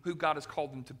being who God has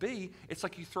called them to be, it's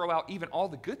like you throw out even all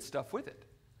the good stuff with it.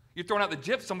 You're throwing out the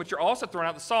gypsum, but you're also throwing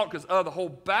out the salt because, the whole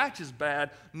batch is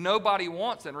bad. Nobody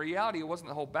wants it. In reality, it wasn't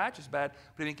the whole batch is bad,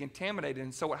 but it had been contaminated.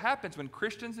 And so what happens when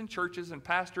Christians and churches and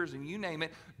pastors and you name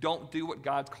it don't do what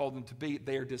God's called them to be?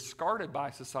 They are discarded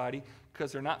by society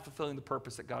because they're not fulfilling the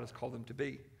purpose that God has called them to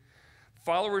be.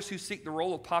 Followers who seek the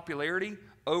role of popularity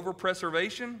over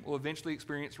preservation will eventually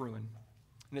experience ruin.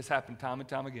 And this happened time and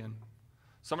time again.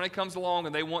 Somebody comes along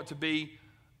and they want to be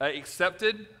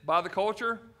accepted by the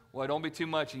culture. Well, don't be too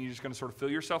much, and you're just going to sort of fill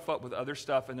yourself up with other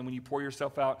stuff, and then when you pour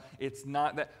yourself out, it's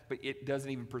not that, but it doesn't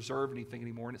even preserve anything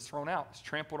anymore, and it's thrown out. It's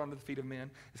trampled under the feet of men.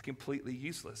 It's completely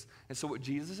useless. And so what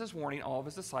Jesus is warning all of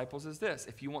his disciples is this: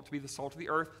 if you want to be the salt of the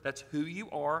earth, that's who you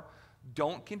are.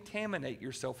 Don't contaminate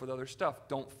yourself with other stuff.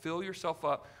 Don't fill yourself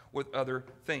up with other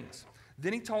things.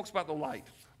 Then he talks about the light.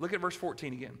 Look at verse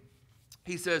 14 again.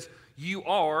 He says, you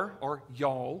are, or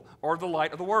y'all, are the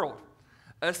light of the world.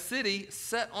 A city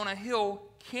set on a hill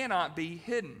cannot be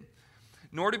hidden.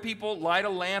 Nor do people light a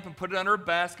lamp and put it under a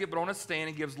basket, but on a stand,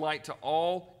 and gives light to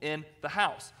all in the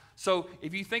house. So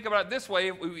if you think about it this way,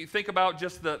 if we think about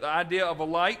just the idea of a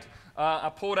light,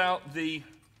 I pulled out the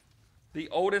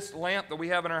oldest lamp that we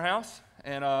have in our house,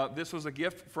 and this was a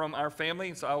gift from our family,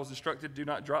 and so I was instructed, do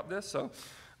not drop this, so I'm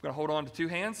going to hold on to two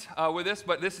hands with this,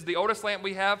 but this is the oldest lamp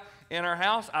we have in our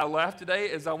house. I laughed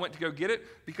today as I went to go get it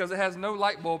because it has no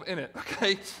light bulb in it,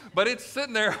 okay? But it's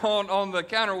sitting there on the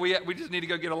counter. We just need to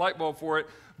go get a light bulb for it.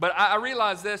 But I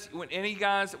realize this,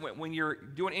 when you're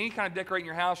doing any kind of decorating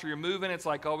your house or you're moving, it's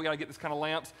like, oh, we got to get this kind of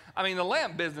lamps. I mean, the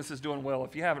lamp business is doing well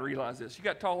if you haven't realized this. You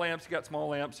got tall lamps, you got small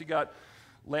lamps, you got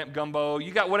lamp gumbo,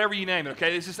 you got whatever you name it,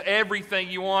 okay? It's just everything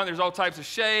you want. There's all types of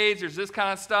shades, there's this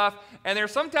kind of stuff. And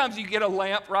there's sometimes you get a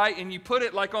lamp, right, and you put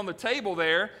it like on the table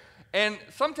there, and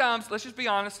sometimes, let's just be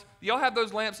honest, y'all have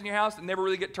those lamps in your house that never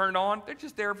really get turned on. They're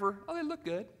just there for, oh, they look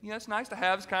good. You know, it's nice to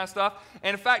have this kind of stuff.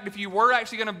 And in fact, if you were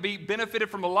actually going to be benefited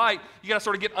from the light, you got to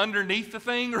sort of get underneath the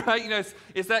thing, right? You know,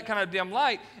 it's that kind of dim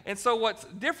light. And so what's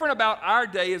different about our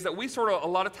day is that we sort of, a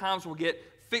lot of times will get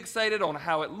fixated on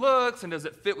how it looks and does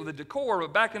it fit with the decor.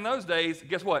 But back in those days,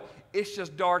 guess what? It's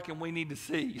just dark and we need to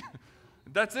see.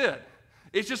 That's it.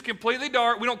 It's just completely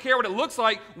dark. We don't care what it looks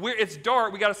like. It's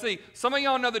dark. We got to see. Some of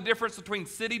y'all know the difference between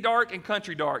city dark and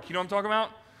country dark. You know what I'm talking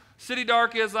about? City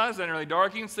dark is, it's not really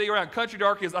dark. You can see around. Country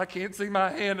dark is, I can't see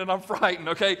my hand and I'm frightened,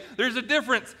 okay? There's a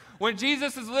difference. When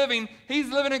Jesus is living, he's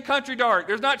living in country dark.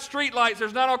 There's not street lights.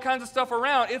 There's not all kinds of stuff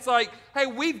around. It's like, hey,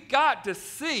 we've got to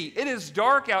see. It is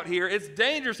dark out here. It's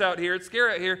dangerous out here. It's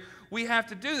scary out here. We have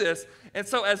to do this. And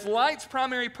so as light's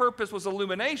primary purpose was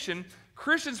illumination,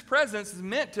 Christian's presence is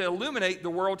meant to illuminate the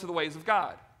world to the ways of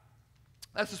God.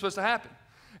 That's what's supposed to happen.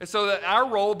 And so that our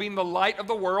role being the light of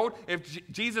the world, if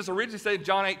Jesus originally said in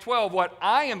John 8:12, what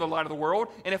I am the light of the world,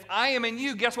 and if I am in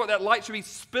you, guess what? That light should be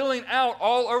spilling out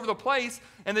all over the place.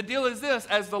 And the deal is this: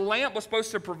 as the lamp was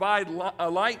supposed to provide a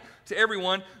light to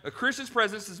everyone, a Christian's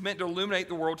presence is meant to illuminate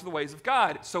the world to the ways of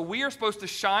God. So we are supposed to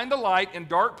shine the light in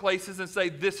dark places and say,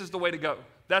 this is the way to go.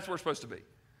 That's what we're supposed to be.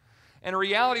 And in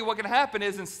reality, what can happen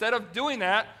is instead of doing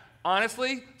that,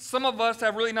 honestly, some of us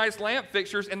have really nice lamp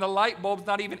fixtures and the light bulb's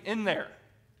not even in there.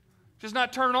 Just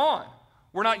not turned on.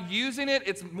 We're not using it.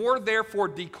 It's more there for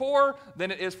decor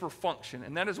than it is for function.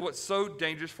 And that is what's so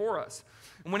dangerous for us.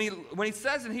 And when he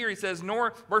says in here, he says,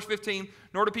 verse 15,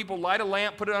 nor do people light a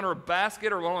lamp, put it under a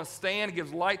basket or on a stand, it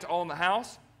gives light to all in the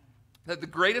house. That the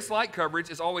greatest light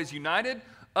coverage is always united,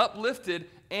 uplifted,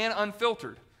 and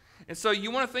unfiltered. And so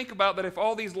you want to think about that if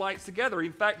all these lights together,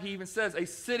 in fact, he even says, a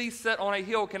city set on a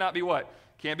hill cannot be what?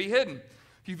 Can't be hidden.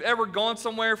 If you've ever gone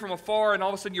somewhere from afar and all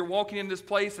of a sudden you're walking in this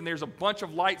place and there's a bunch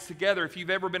of lights together, if you've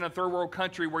ever been in a third world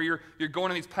country where you're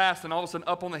going in these paths and all of a sudden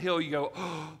up on the hill you go,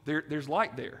 oh, there's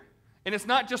light there. And it's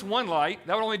not just one light.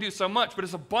 That would only do so much, but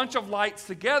it's a bunch of lights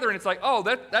together, and it's like, oh,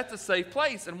 that's a safe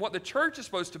place. And what the church is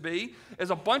supposed to be is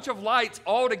a bunch of lights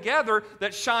all together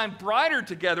that shine brighter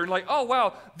together. And like, oh,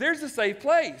 wow, there's a safe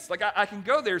place. Like, I can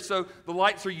go there. So the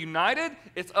lights are united.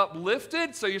 It's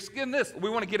uplifted. So you're getting this. We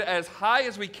want to get it as high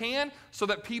as we can so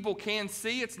that people can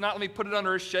see. It's not let me put it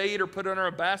under a shade or put it under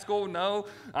a basket. No,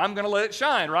 I'm going to let it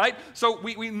shine, right? So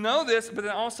we know this, but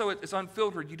then also it's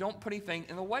unfiltered. You don't put anything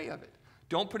in the way of it.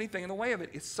 Don't put anything in the way of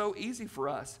it. It's so easy for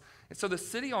us. And so the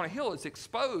city on a hill is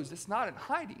exposed. It's not in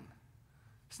hiding.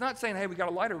 It's not saying, hey, we got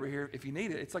a light over here if you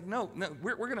need it. It's like, no,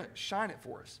 we're going to shine it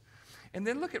for us. And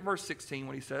then look at verse 16,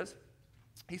 what he says.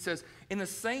 He says, in the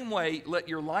same way, let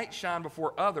your light shine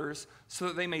before others so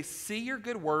that they may see your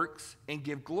good works and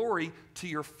give glory to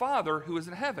your Father who is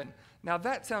in heaven. Now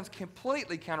that sounds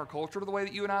completely countercultural to the way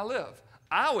that you and I live.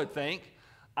 I would think,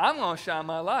 I'm going to shine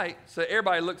my light so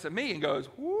everybody looks at me and goes,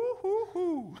 whoo, hoo,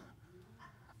 hoo.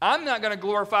 I'm not going to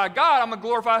glorify God. I'm going to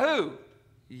glorify who?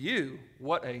 You.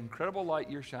 What an incredible light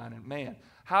you're shining. Man,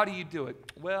 How do you do it?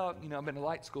 Well, I've been to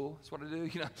light school. That's what I do.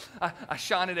 I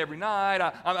shine it every night.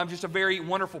 I'm just a very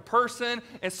wonderful person.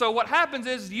 And so what happens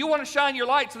is you want to shine your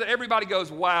light so that everybody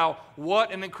goes, wow,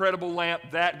 what an incredible lamp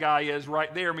that guy is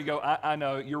right there. And we go, I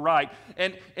know, you're right.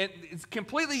 And it's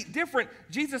completely different.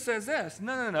 Jesus says this,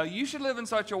 no. You should live in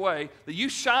such a way that you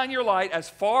shine your light as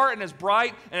far and as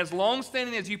bright and as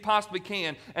long-standing as you possibly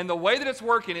can. And the way that it's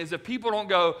working is that people don't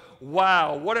go,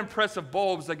 wow, what impressive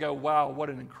bulbs. They go, wow, what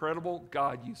an incredible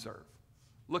God you serve.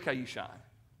 Look how you shine.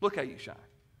 Look how you shine.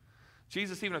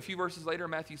 Jesus, even a few verses later,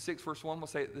 Matthew 6, verse 1, will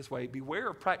say it this way, beware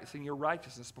of practicing your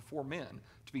righteousness before men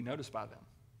to be noticed by them.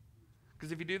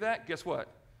 Because if you do that, guess what?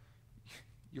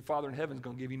 Your Father in heaven is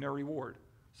going to give you no reward.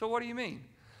 So what do you mean?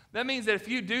 That means that if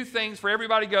you do things for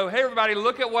everybody to go, hey, everybody,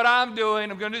 look at what I'm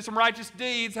doing. I'm going to do some righteous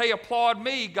deeds. Hey, applaud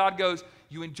me. God goes,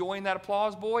 you enjoying that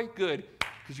applause, boy? Good,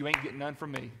 because you ain't getting none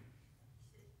from me.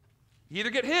 You either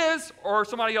get his or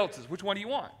somebody else's. Which one do you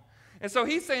want? And so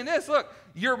he's saying this, look,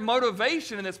 your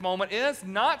motivation in this moment is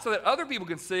not so that other people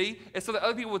can see, it's so that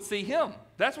other people would see him.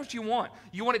 That's what you want.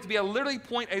 You want it to be literally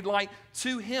point a light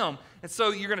to him. And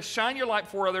so you're going to shine your light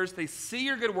for others. They see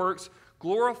your good works,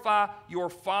 glorify your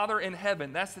Father in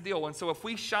heaven. That's the deal. And so if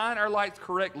we shine our lights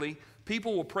correctly,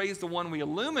 people will praise the one we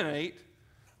illuminate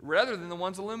rather than the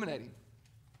ones illuminating.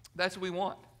 That's what we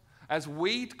want. As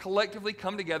we collectively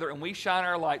come together and we shine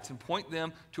our lights and point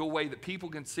them to a way that people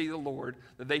can see the Lord,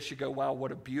 that they should go, wow,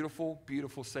 what a beautiful,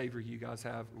 beautiful Savior you guys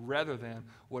have, rather than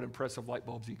what impressive light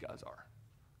bulbs you guys are.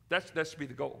 That should be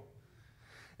the goal.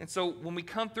 And so when we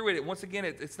come through it, once again,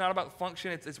 it's not about the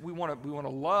function. We want to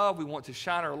love. We want to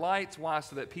shine our lights. Why?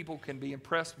 So that people can be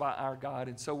impressed by our God.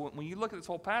 And so when you look at this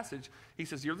whole passage, he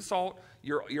says, you're the salt.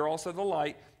 You're also the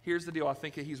light. Here's the deal. I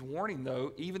think that he's warning,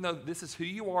 though, even though this is who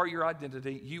you are, your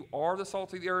identity, you are the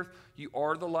salt of the earth, you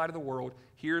are the light of the world.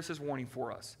 Here's his warning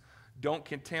for us. Don't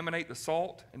contaminate the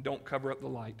salt and don't cover up the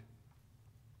light.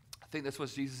 I think that's what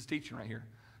Jesus is teaching right here.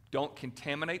 Don't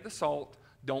contaminate the salt.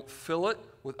 Don't fill it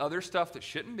with other stuff that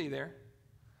shouldn't be there.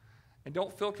 And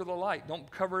don't filter the light. Don't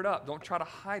cover it up. Don't try to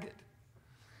hide it.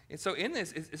 And so in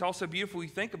this, it's also beautiful when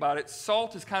you think about it.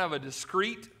 Salt is kind of a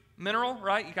discrete mineral,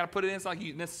 right? You kind of put it in, it's not like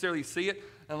you necessarily see it,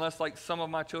 unless like some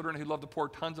of my children who love to pour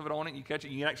tons of it on it, and you catch it,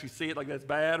 and you can actually see it, like that's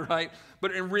bad, right?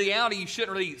 But in reality, you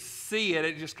shouldn't really see it.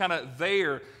 It's just kind of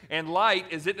there. And light,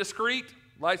 is it discrete?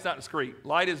 Light's not discrete.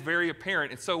 Light is very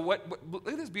apparent. And so look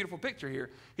at this beautiful picture here.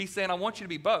 He's saying, I want you to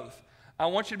be both. I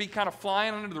want you to be kind of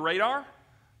flying under the radar,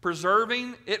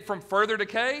 preserving it from further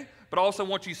decay, but also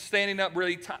want you standing up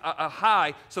really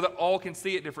high so that all can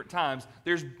see at different times.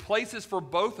 There's places for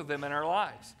both of them in our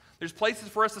lives. There's places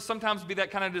for us to sometimes be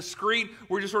that kind of discreet.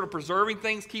 We're just sort of preserving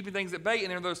things, keeping things at bay. And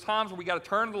there are those times where we got to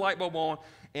turn the light bulb on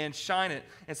and shine it.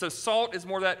 And so salt is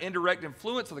more that indirect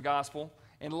influence of the gospel,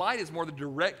 and light is more the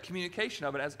direct communication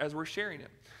of it as we're sharing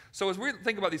it. So as we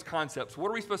think about these concepts, what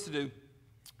are we supposed to do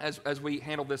as we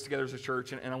handle this together as a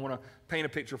church? And I want to paint a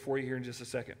picture for you here in just a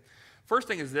second. First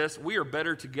thing is this: we are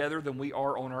better together than we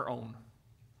are on our own.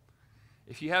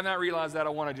 If you have not realized that, I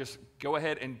want to just go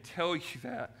ahead and tell you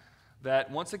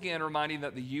that once again, reminding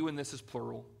that the you in this is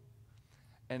plural,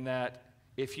 and that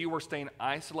if you are staying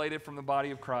isolated from the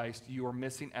body of Christ, you are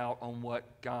missing out on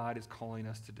what God is calling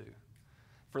us to do.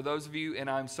 For those of you, and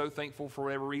I'm so thankful for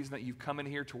whatever reason that you've come in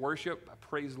here to worship, I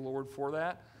praise the Lord for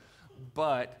that,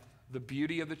 but the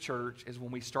beauty of the church is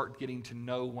when we start getting to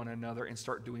know one another and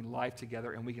start doing life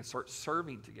together, and we can start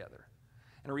serving together.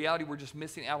 In reality, we're just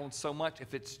missing out on so much.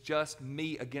 If it's just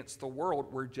me against the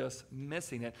world, we're just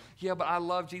missing it. Yeah, but I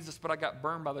love Jesus, but I got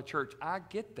burned by the church. I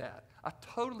get that. I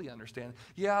totally understand.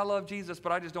 Yeah, I love Jesus,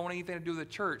 but I just don't want anything to do with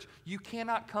the church. You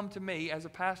cannot come to me as a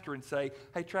pastor and say,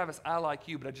 hey, Travis, I like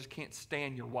you, but I just can't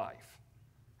stand your wife.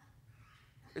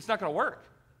 It's not going to work.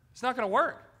 It's not going to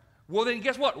work. Well, then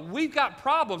guess what? We've got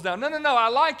problems now. No, I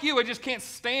like you. I just can't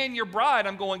stand your bride.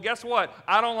 I'm going, guess what?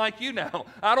 I don't like you now.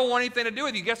 I don't want anything to do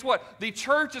with you. Guess what? The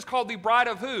church is called the bride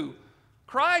of who?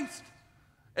 Christ.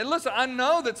 And listen, I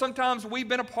know that sometimes we've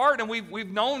been apart and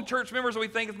we've known church members and we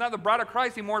think it's not the bride of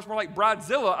Christ anymore. It's more like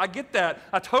Bridezilla. I get that.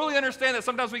 I totally understand that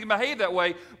sometimes we can behave that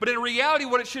way. But in reality,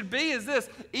 what it should be is this: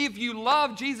 if you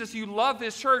love Jesus, you love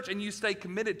his church, and you stay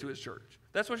committed to his church.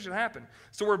 That's what should happen.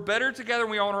 So we're better together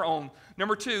than we are on our own.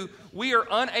 Number two, we are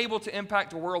unable to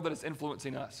impact a world that is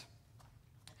influencing us.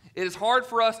 It is hard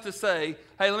for us to say,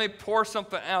 hey, let me pour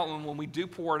something out, and when we do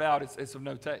pour it out, it's of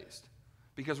no taste.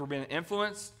 Because we're being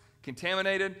influenced,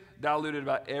 contaminated, diluted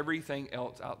by everything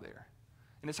else out there.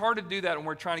 And it's hard to do that when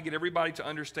we're trying to get everybody to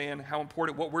understand how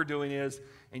important what we're doing is,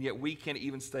 and yet we can't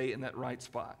even stay in that right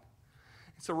spot.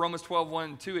 So Romans 12:1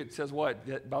 and 2, it says what?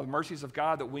 That by the mercies of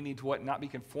God that we need to what? Not be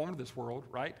conformed to this world,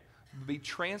 right? be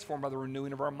transformed by the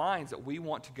renewing of our minds, that we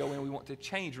want to go in, we want to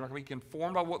change. We're not going to be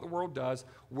conformed by what the world does.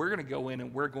 We're going to go in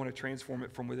and we're going to transform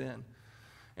it from within.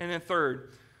 And then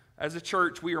third, as a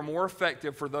church, we are more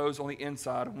effective for those on the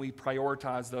inside and we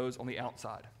prioritize those on the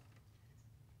outside.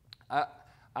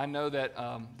 I know that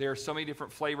there are so many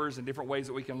different flavors and different ways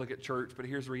that we can look at church, but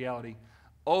here's the reality.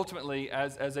 Ultimately,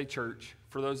 as a church,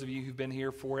 for those of you who've been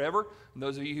here forever, and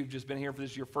those of you who've just been here for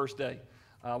this your first day,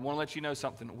 I want to let you know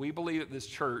something. We believe that this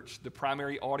church, the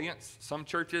primary audience, some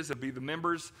churches it'd be the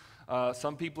members,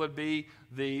 some people it'd be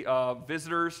the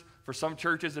visitors. For some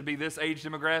churches it'd be this age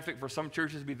demographic. For some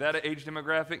churches it'd be that age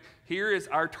demographic. Here is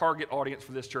our target audience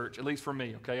for this church, at least for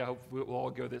me, okay? I hope we'll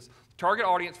all go this. Target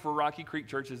audience for Rocky Creek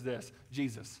Church is this: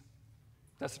 Jesus.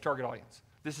 That's the target audience.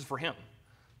 This is for him.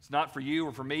 It's not for you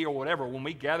or for me or whatever. When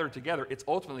we gather together, it's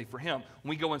ultimately for him. When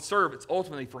we go and serve, it's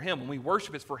ultimately for him. When we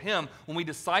worship, it's for him. When we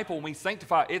disciple, when we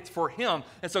sanctify, it's for him.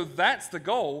 And so that's the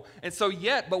goal. And so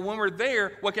but when we're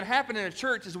there, what can happen in a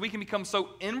church is we can become so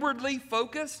inwardly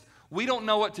focused, we don't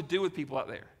know what to do with people out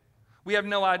there. We have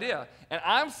no idea. And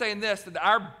I'm saying this, that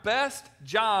our best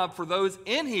job for those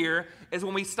in here is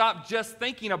when we stop just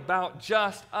thinking about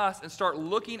just us and start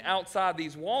looking outside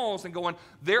these walls and going,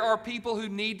 there are people who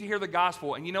need to hear the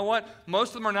gospel. And you know what? Most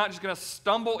of them are not just going to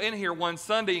stumble in here one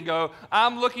Sunday and go,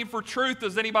 I'm looking for truth.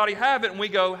 Does anybody have it? And we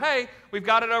go, hey, we've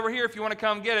got it over here. If you want to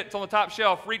come get it, it's on the top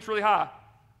shelf. Reach really high.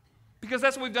 Because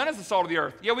that's what we've done as the salt of the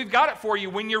earth. Yeah, we've got it for you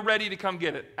when you're ready to come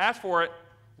get it. Ask for it.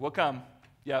 We'll come.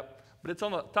 Yep. But it's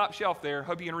on the top shelf there.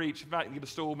 Hope you can reach. If not, you can get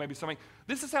a stool, maybe something.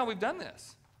 This is how we've done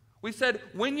this. We said,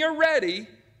 when you're ready,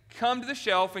 come to the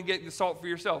shelf and get the salt for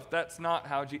yourself. That's not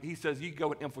how he says you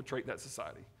go and infiltrate that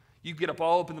society. You get up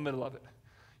all up in the middle of it.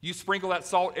 You sprinkle that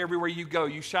salt everywhere you go.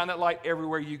 You shine that light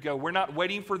everywhere you go. We're not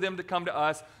waiting for them to come to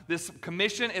us. This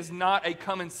commission is not a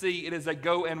come and see. It is a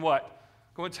go and what?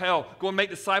 Go and tell. Go and make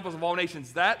disciples of all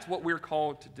nations. That's what we're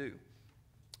called to do.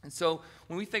 And so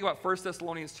when we think about 1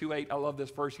 Thessalonians 2:8, I love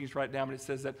this verse. You can just write it down, but it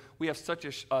says that we have such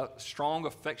a strong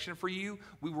affection for you.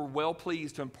 We were well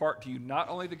pleased to impart to you not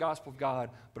only the gospel of God,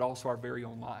 but also our very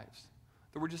own lives.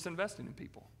 That we're just investing in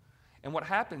people. And what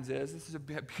happens is, this is a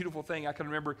beautiful thing. I can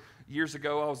remember years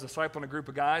ago, I was discipling a group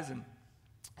of guys,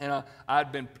 and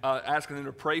I'd been asking them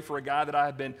to pray for a guy that I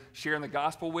had been sharing the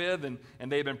gospel with, and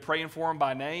they had been praying for him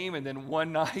by name. And then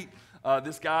one night,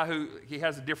 this guy he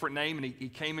has a different name, and he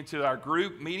came into our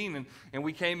group meeting, and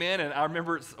we came in, and I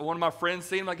remember one of my friends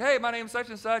seeing him like, hey, my name's such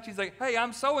and such. He's like, hey,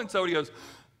 I'm so-and-so. And he goes,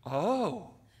 oh,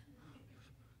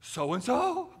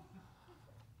 so-and-so?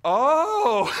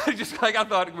 Oh, just like I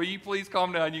thought, will you please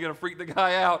calm down? You're going to freak the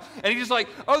guy out. And he's just like,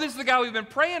 oh, this is the guy we've been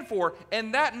praying for.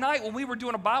 And that night when we were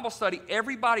doing a Bible study,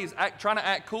 everybody's trying to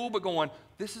act cool, but going,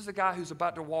 this is a guy who's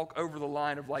about to walk over the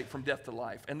line of like from death to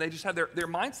life. And they just have their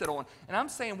mindset on. And I'm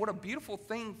saying what a beautiful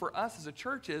thing for us as a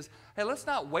church is, hey, let's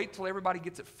not wait till everybody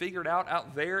gets it figured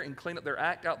out there and clean up their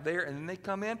act out there, and then they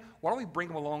come in. Why don't we bring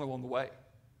them along the way?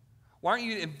 Why aren't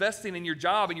you investing in your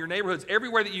job, in your neighborhoods,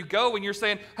 everywhere that you go, and you're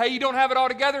saying, hey, you don't have it all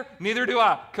together? Neither do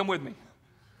I. Come with me.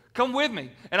 Come with me.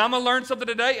 And I'm going to learn something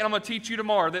today, and I'm going to teach you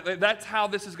tomorrow. That's how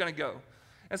this is going to go.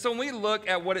 And so when we look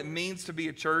at what it means to be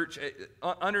a church,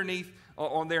 underneath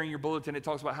on there in your bulletin, it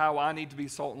talks about how I need to be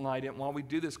salt and light. And while we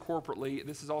do this corporately,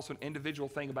 this is also an individual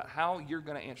thing about how you're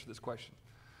going to answer this question.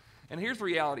 And here's the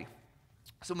reality.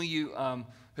 Some of you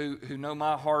who know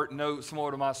my heart, know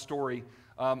somewhat of my story.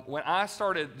 When I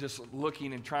started just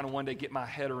looking and trying to one day get my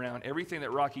head around everything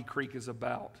that Rocky Creek is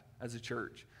about as a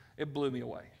church, it blew me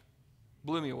away.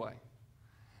 Blew me away.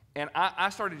 And I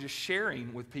started just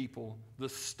sharing with people the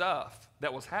stuff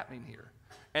that was happening here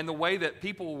and the way that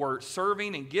people were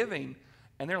serving and giving,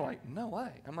 and they're like, no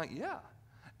way. I'm like, yeah.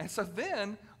 And so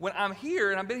then when I'm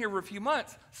here, and I've been here for a few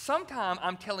months, sometime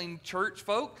I'm telling church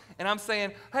folk, and I'm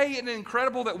saying, hey, isn't it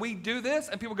incredible that we do this?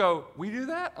 And people go, we do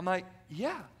that? I'm like,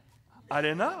 yeah. I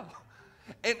didn't know.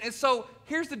 And so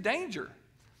here's the danger,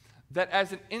 that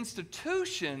as an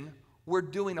institution, we're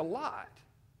doing a lot.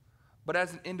 But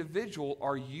as an individual,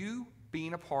 are you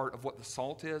being a part of what the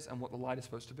salt is and what the light is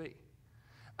supposed to be?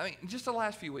 I mean, just the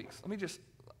last few weeks.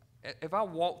 If I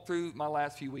walk through my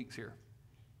last few weeks here,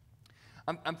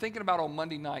 I'm thinking about on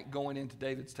Monday night going into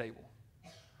David's table,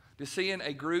 to seeing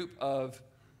a group of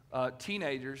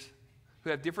teenagers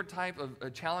who have different type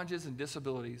of challenges and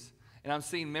disabilities. And I'm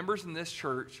seeing members in this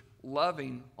church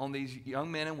loving on these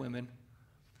young men and women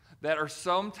that are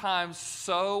sometimes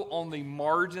so on the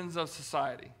margins of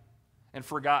society and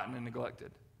forgotten and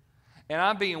neglected. And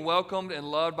I'm being welcomed and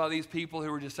loved by these people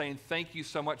who are just saying, thank you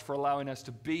so much for allowing us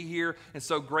to be here, and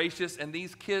so gracious. And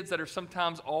these kids that are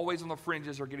sometimes always on the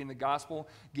fringes are getting the gospel,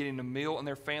 getting a meal, and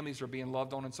their families are being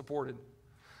loved on and supported.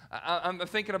 I'm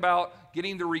thinking about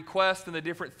getting the requests and the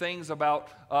different things about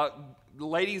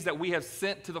ladies that we have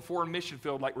sent to the foreign mission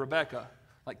field, like Rebecca,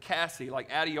 like Cassie, like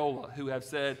Adiola, who have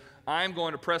said, I'm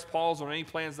going to press pause on any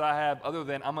plans that I have other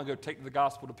than I'm going to go take the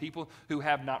gospel to people who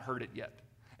have not heard it yet.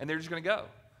 And they're just going to go.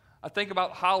 I think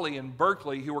about Holly and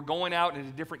Berkeley, who are going out into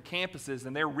different campuses,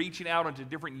 and they're reaching out into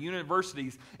different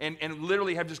universities and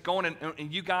literally have just gone,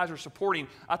 and you guys are supporting.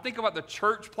 I think about the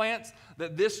church plants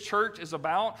that this church is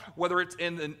about, whether it's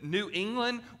in New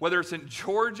England, whether it's in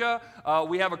Georgia.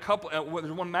 We have a couple,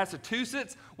 there's one in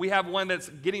Massachusetts. We have one that's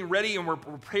getting ready, and we're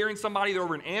preparing somebody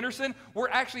over in Anderson. We're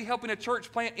actually helping a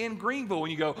church plant in Greenville.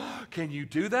 And you go, can you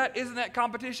do that? Isn't that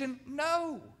competition?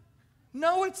 No.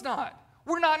 No, it's not.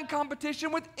 We're not in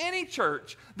competition with any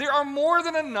church. There are more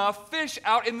than enough fish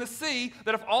out in the sea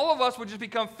that if all of us would just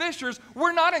become fishers,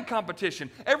 we're not in competition.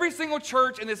 Every single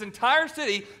church in this entire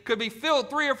city could be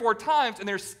filled 3 or 4 times, and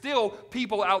there's still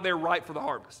people out there ripe for the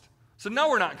harvest. So no,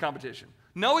 we're not in competition.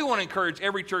 No, we want to encourage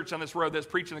every church on this road that's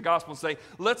preaching the gospel and say,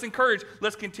 let's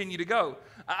continue to go.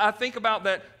 I think about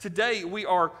that today. We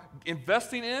are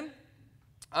investing in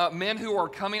men who are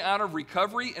coming out of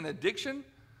recovery and addiction.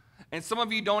 And some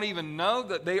of you don't even know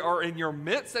that they are in your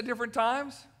midst at different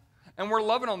times. And we're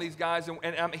loving on these guys.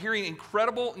 And I'm hearing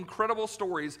incredible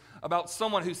stories about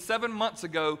someone who 7 months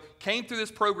ago came through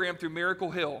this program through Miracle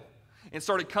Hill and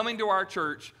started coming to our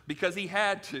church because he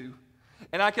had to.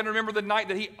 And I can remember the night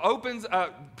that he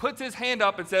puts his hand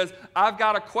up and says, I've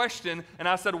got a question. And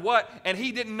I said, what? And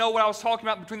he didn't know what I was talking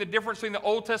about between the difference between the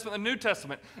Old Testament and the New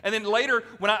Testament. And then later,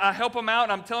 when I help him out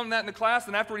and I'm telling him that in the class,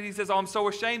 and afterwards he says, oh, I'm so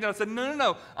ashamed. And I said,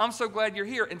 no, I'm so glad you're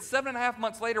here. And 7.5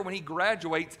 months later, when he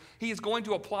graduates, he is going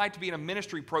to apply to be in a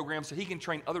ministry program so he can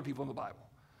train other people in the Bible.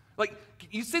 Like,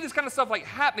 you see this kind of stuff like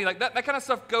happening, like that kind of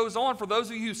stuff goes on for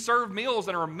those of you who serve meals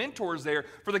and are mentors there,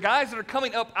 for the guys that are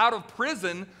coming up out of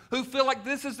prison who feel like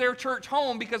this is their church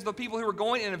home because of the people who are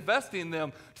going and investing in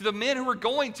them, to the men who are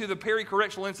going to the Perry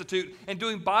Correctional Institute and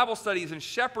doing Bible studies and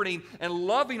shepherding and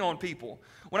loving on people.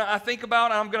 When I think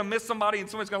about, I'm going to miss somebody and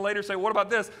somebody's going to later say, what about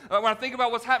this? When I think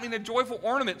about what's happening in Joyful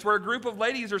Ornaments, where a group of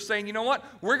ladies are saying, you know what?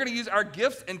 We're going to use our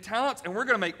gifts and talents and we're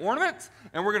going to make ornaments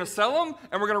and we're going to sell them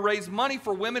and we're going to raise money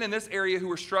for women in this area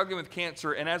who are struggling with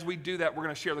cancer. And as we do that, we're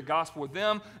going to share the gospel with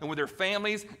them and with their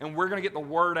families, and we're going to get the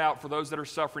word out for those that are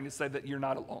suffering to say that you're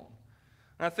not alone.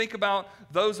 And I think about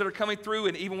those that are coming through,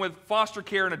 and even with foster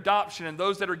care and adoption, and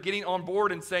those that are getting on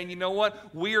board and saying, you know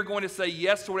what, we are going to say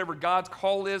yes to whatever God's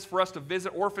call is for us to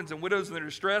visit orphans and widows in their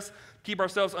distress, keep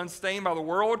ourselves unstained by the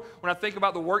world. When I think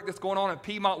about the work that's going on at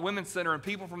Piedmont Women's Center and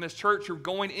people from this church who are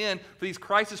going in for these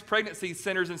crisis pregnancy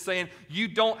centers and saying, you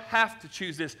don't have to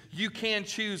choose this. You can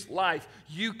choose life.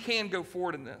 You can go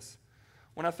forward in this.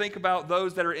 When I think about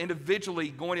those that are individually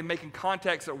going and making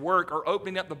contacts at work or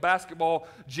opening up the basketball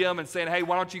gym and saying, hey,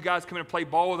 why don't you guys come in and play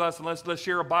ball with us and let's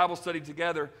share a Bible study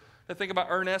together. I think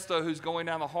about Ernesto, who's going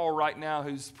down the hall right now,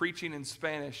 who's preaching in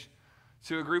Spanish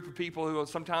to a group of people who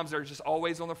sometimes are just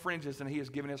always on the fringes, and he has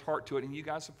given his heart to it, and you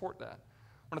guys support that.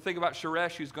 When I think about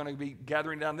Suresh, who's going to be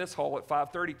gathering down this hall at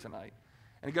 5:30 tonight,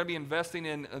 and going to be investing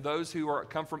in those who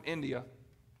come from India,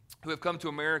 who have come to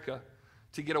America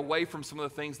to get away from some of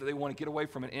the things that they want to get away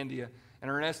from in India. And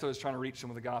Ernesto is trying to reach them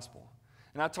with the gospel.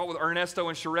 And I talked with Ernesto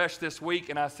and Suresh this week,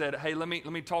 and I said, hey, let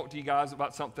me talk to you guys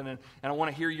about something, and I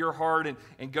want to hear your heart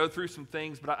and go through some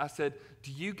things. But I said,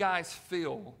 do you guys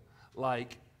feel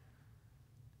like,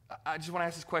 I just want to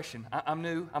ask this question. I'm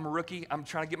new. I'm a rookie. I'm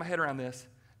trying to get my head around this.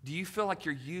 Do you feel like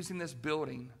you're using this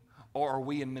building, or are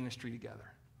we in ministry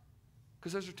together?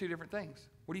 Because those are two different things.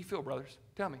 What do you feel, brothers?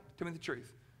 Tell me the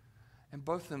truth. And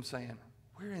both of them saying,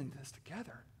 we're in this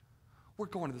together. We're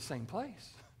going to the same place.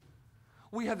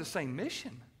 We have the same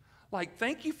mission. Like,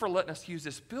 thank you for letting us use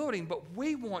this building, but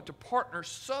we want to partner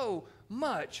so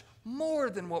much more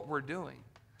than what we're doing.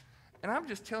 And I'm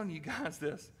just telling you guys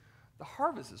this. The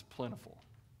harvest is plentiful.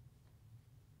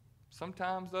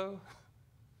 Sometimes, though,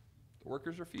 the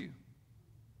workers are few.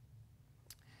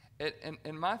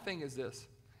 And my thing is this.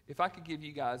 If I could give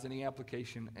you guys any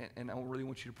application, and I really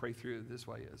want you to pray through it this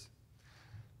way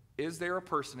is there a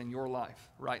person in your life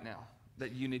right now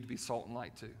that you need to be salt and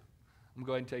light to? I'm going to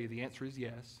go ahead and tell you the answer is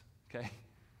yes, okay?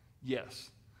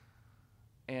 Yes.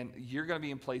 And you're going to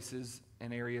be in places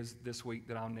and areas this week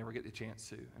that I'll never get the chance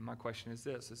to. And my question is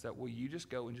this, is that will you just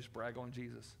go and just brag on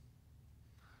Jesus?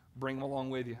 Bring him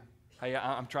along with you. Hey,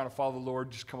 I'm trying to follow the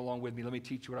Lord. Just come along with me. Let me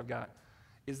teach you what I've got.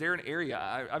 Is there an area,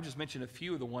 I've just mentioned a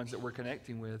few of the ones that we're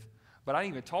connecting with, but I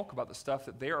didn't even talk about the stuff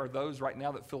that there are those right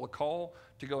now that feel a call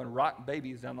to go and rock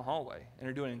babies down the hallway, and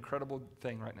are doing an incredible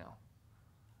thing right now.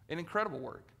 An incredible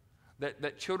work.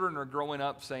 That children are growing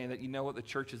up saying that, you know what, the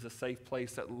church is a safe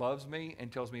place that loves me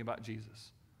and tells me about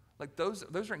Jesus. Like those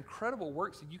are incredible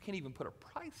works that you can't even put a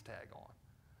price tag on.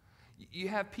 You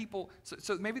have people,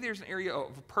 so maybe there's an area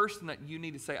of a person that you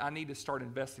need to say, I need to start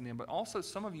investing in. But also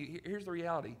some of you, here's the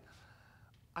reality.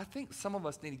 I think some of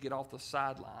us need to get off the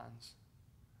sidelines.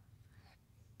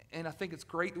 And I think it's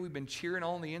great that we've been cheering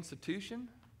on the institution,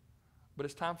 but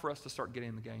it's time for us to start getting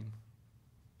in the game.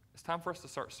 It's time for us to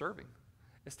start serving.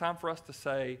 It's time for us to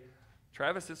say,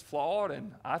 Travis, it's flawed,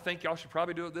 and I think y'all should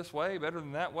probably do it this way, better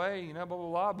than that way, blah, blah,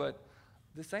 blah, but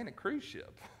this ain't a cruise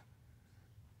ship.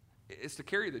 It's to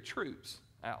carry the troops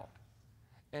out.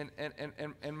 And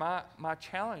my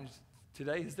challenge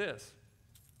today is this.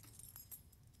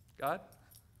 God,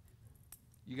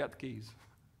 you got the keys.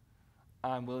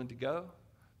 I'm willing to go,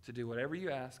 to do whatever you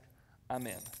ask. I'm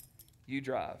in. You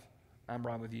drive. I'm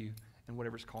right with you. And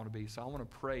whatever it's called to be. So I want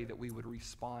to pray that we would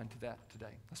respond to that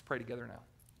today. Let's pray together now.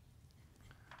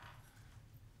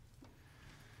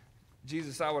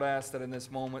 Jesus, I would ask that in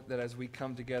this moment, that as we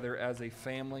come together as a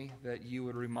family, that you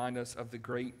would remind us of the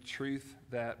great truth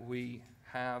that we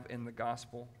have in the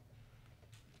gospel.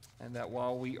 And that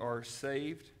while we are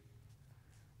saved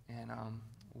and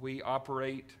we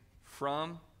operate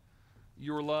from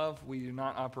your love, we do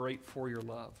not operate for your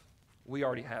love. We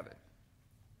already have it.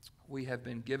 We have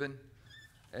been given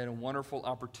and a wonderful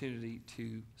opportunity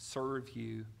to serve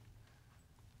you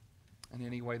in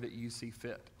any way that you see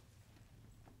fit.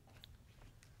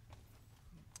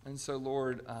 And so,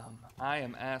 Lord, I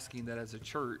am asking that as a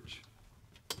church,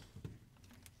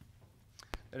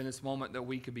 that in this moment that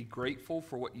we could be grateful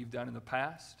for what you've done in the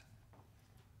past,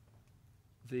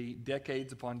 the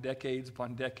decades upon decades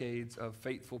upon decades of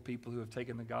faithful people who have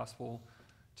taken the gospel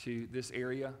to this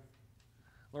area.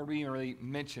 Lord, we even really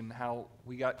mentioned how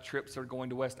we got trips that are going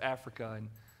to West Africa and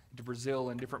to Brazil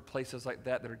and different places like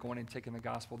that that are going and taking the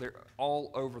gospel. They're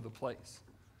all over the place.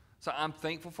 So I'm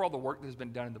thankful for all the work that has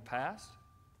been done in the past.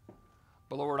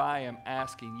 But Lord, I am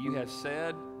asking, you have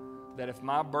said that if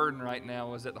my burden right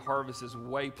now is that the harvest is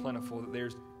way plentiful,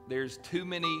 that there's too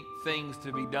many things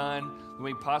to be done than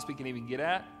we possibly can even get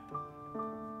at.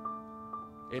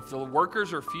 If the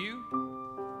workers are few,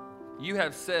 you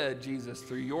have said, Jesus,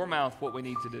 through your mouth what we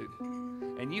need to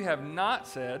do. And you have not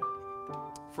said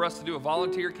for us to do a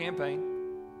volunteer campaign,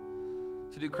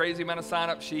 to do crazy amount of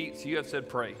sign-up sheets. You have said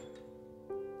pray.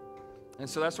 And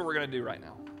so that's what we're going to do right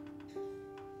now.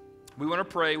 We want to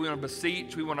pray, we want to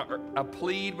beseech, we want to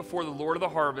plead before the Lord of the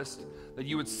harvest that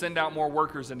you would send out more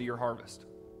workers into your harvest.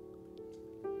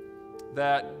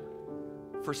 That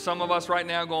for some of us right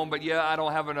now going, but yeah, I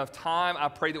don't have enough time, I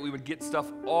pray that we would get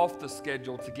stuff off the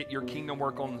schedule to get your kingdom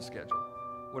work on the schedule,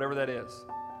 whatever that is.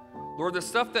 Lord, the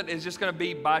stuff that is just going to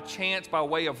be by chance, by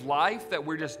way of life, that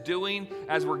we're just doing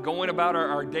as we're going about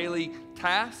our daily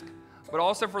task, but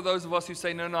also for those of us who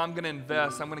say, no, I'm going to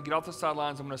invest, I'm going to get off the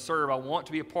sidelines, I'm going to serve, I want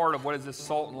to be a part of what is this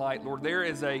salt and light. Lord, there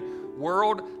is a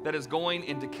world that is going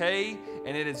in decay,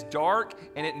 and it is dark,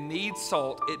 and it needs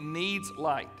salt, it needs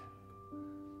light.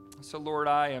 So, Lord,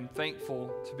 I am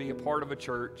thankful to be a part of a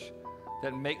church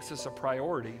that makes us a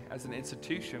priority as an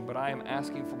institution, but I am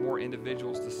asking for more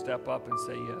individuals to step up and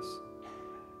say yes.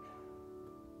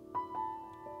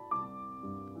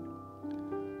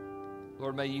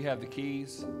 Lord, may you have the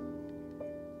keys.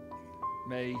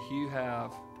 May you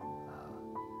have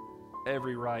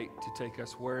every right to take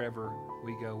us wherever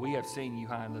we go. We have seen you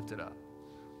high and lifted up.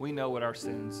 We know what our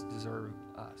sins deserve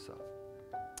us of.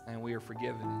 And we are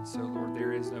forgiven. And so, Lord,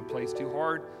 there is no place too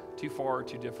hard, too far,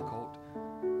 too difficult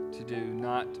to do,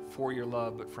 not for your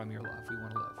love, but from your love. We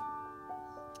want to love.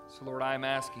 So, Lord, I am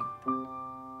asking,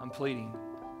 I'm pleading,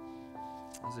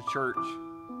 as a church,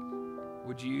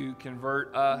 would you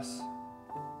convert us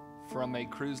from a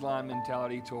cruise line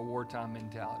mentality to a wartime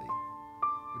mentality?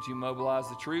 Would you mobilize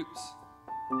the troops?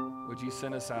 Would you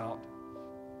send us out?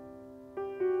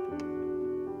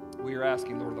 We are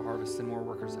asking, Lord of the harvest, send more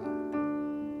workers out.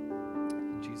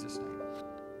 In Jesus' name,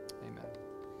 amen.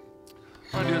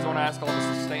 What I want to do is I want to ask all of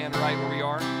us to stand right where we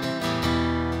are.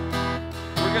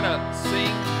 We're going to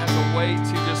sing as a way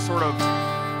to just sort of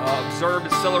observe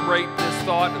and celebrate this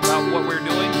thought about what we're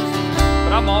doing.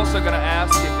 But I'm also going to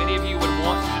ask if any of you would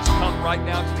want to just come right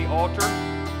down to the altar.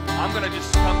 I'm going to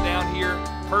just come down here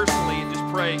personally and just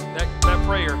pray that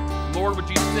prayer. Lord, would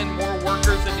you send more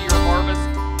workers into your harvest?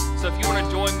 So if you want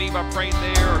to join me by praying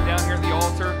there or down here at the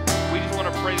altar, we just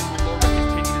want to pray that the Lord will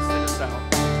continue to send us out.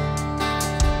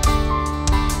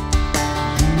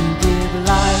 You give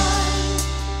life.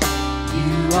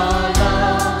 You are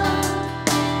love.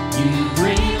 You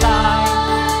bring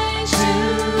light to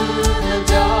the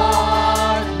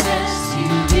darkness. You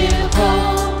give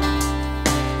hope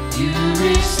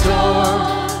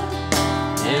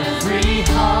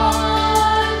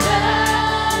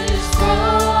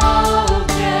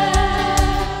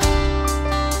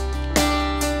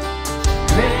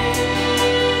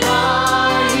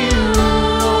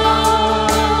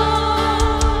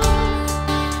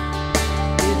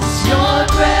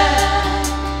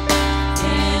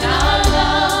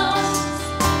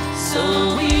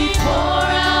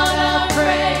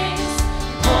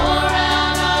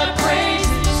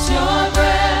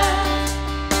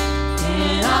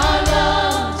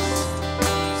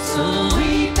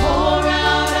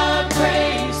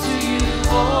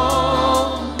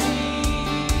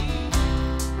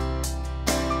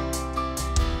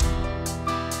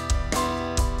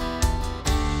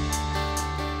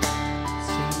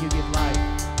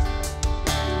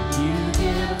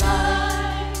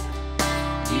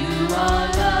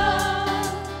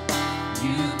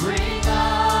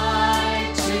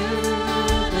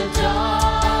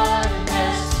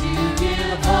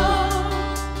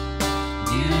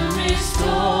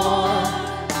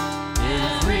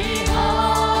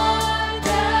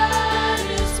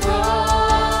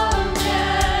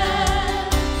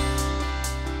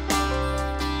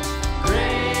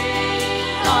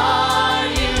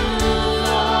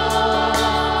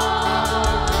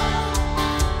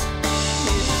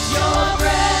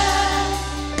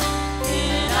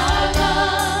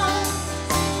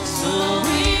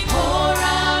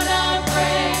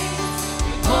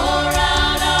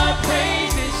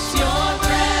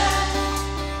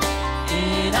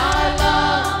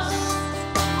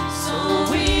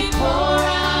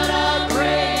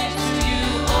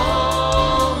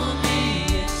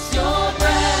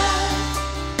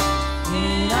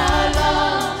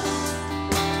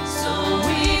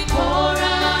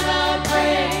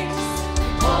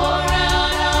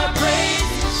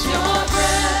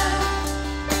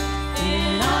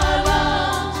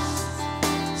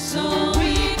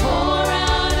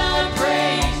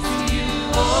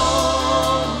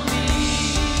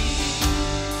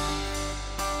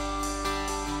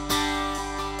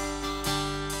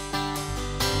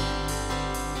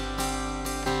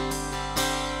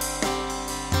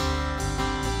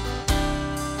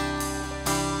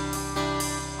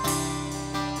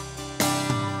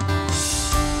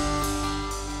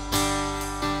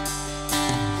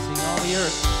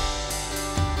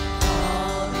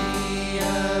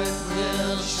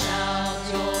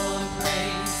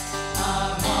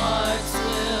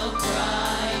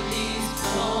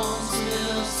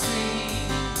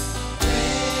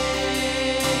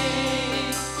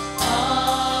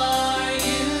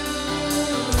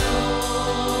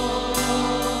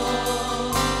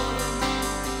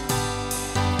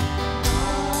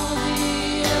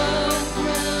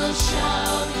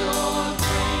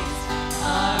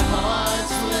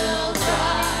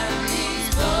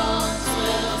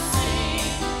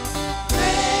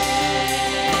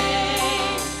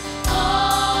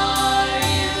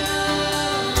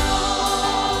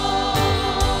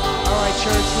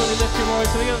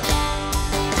voice. Here we go.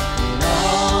 And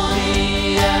all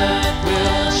the earth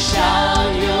will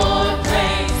shout your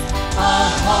praise. Our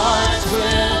hearts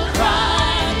will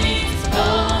cry, these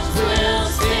bones will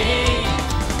sing.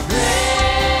 Great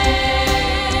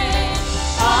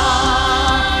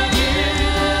are you,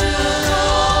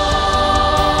 Lord.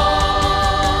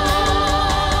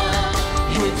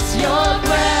 It's your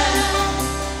breath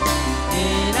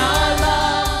in our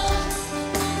lungs,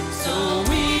 so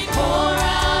we pour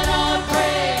out our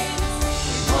praise.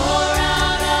 Pour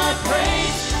out our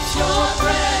praise. It's your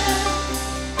breath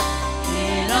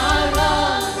in our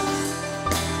lungs,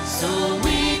 so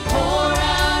we pour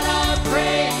out our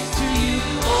praise to you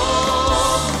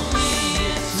only.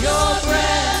 It's your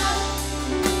breath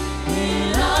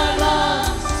in our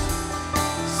lungs,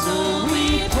 so we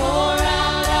pour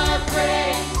out our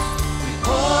praise. We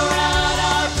pour out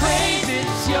our praise.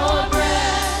 It's your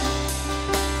breath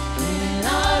in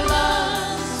our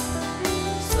lungs,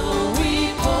 so we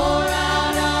pour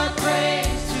out our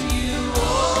praise to you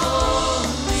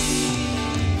only.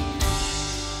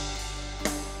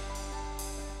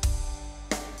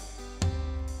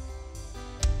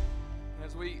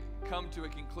 As we come to a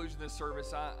conclusion of this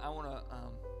service, I want to,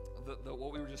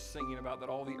 what we were just singing about, that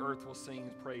all the earth will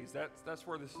sing praise, that's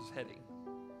where this is heading.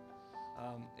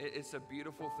 It's a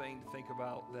beautiful thing to think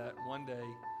about that one day,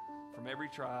 from every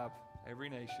tribe, every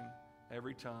nation,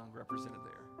 every tongue represented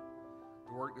there.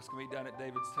 The work that's going to be done at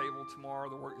David's table tomorrow,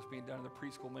 the work that's being done in the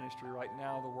preschool ministry right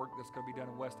now, the work that's going to be done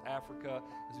in West Africa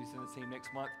as we send the team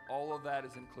next month, all of that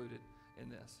is included in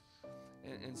this.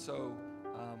 And so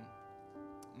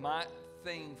my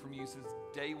thing from you since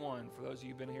day one, for those of you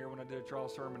who've been here when I did a trial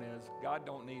sermon, is God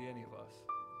don't need any of us,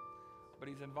 but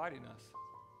he's inviting us.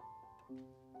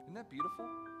 Isn't that beautiful?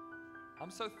 I'm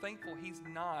so thankful he's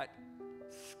not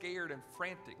scared and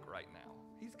frantic right now.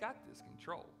 He's got this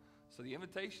control. So the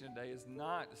invitation today is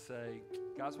not to say,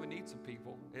 guys, we need some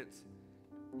people. It's,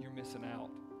 you're missing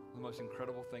out on the most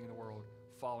incredible thing in the world,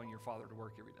 following your Father to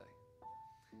work every day.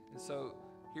 And so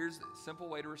here's a simple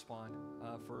way to respond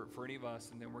for any of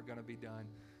us, and then we're going to be done.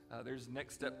 There's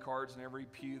next step cards in every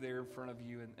pew there in front of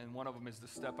you, and one of them is to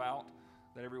step out.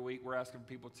 That every week we're asking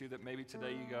people too, that maybe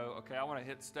today you go, okay, I want to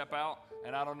hit step out,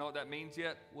 and I don't know what that means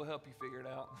yet. We'll help you figure it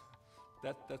out.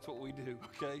 That's what we do,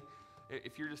 okay?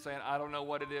 If you're just saying, I don't know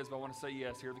what it is, but I want to say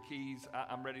yes, here are the keys,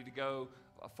 I'm ready to go,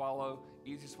 follow.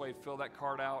 Easiest way to fill that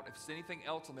card out. If there's anything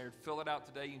else on there, fill it out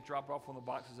today. You can drop it off on the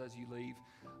boxes as you leave.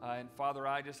 And Father,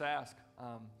 I just ask,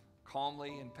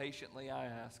 calmly and patiently I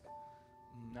ask,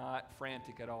 not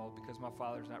frantic at all, because my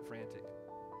Father's not frantic.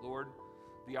 Lord,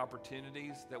 the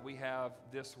opportunities that we have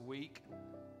this week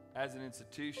as an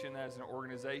institution, as an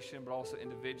organization, but also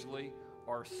individually,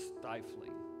 are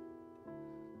stifling.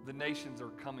 The nations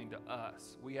are coming to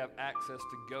us. We have access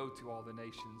to go to all the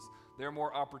nations. There are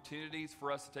more opportunities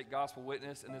for us to take gospel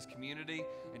witness in this community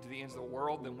and to the ends of the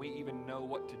world than we even know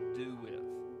what to do with.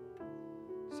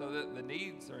 So that the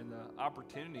needs and the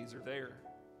opportunities are there.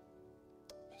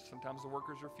 Sometimes the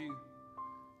workers are few.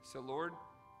 So Lord,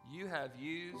 you have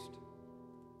used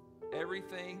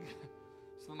everything,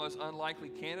 some of the most unlikely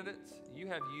candidates. You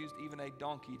have used even a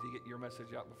donkey to get your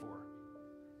message out before.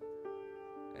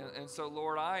 And so,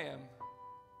 Lord, I am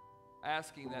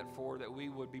asking that we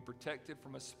would be protected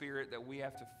from a spirit that we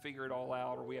have to figure it all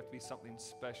out, or we have to be something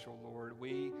special, Lord.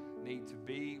 We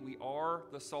are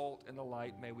the salt and the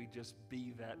light. May we just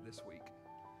be that this week.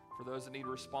 For those that need to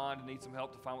respond and need some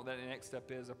help to find what that next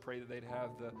step is, I pray that they'd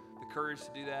have the courage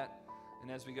to do that. And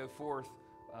as we go forth,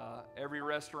 every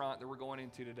restaurant that we're going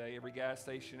into today, every gas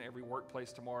station, every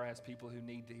workplace tomorrow has people who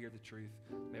need to hear the truth.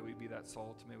 May we be that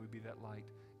salt. May we be that light.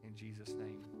 In Jesus'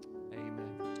 name,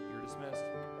 amen.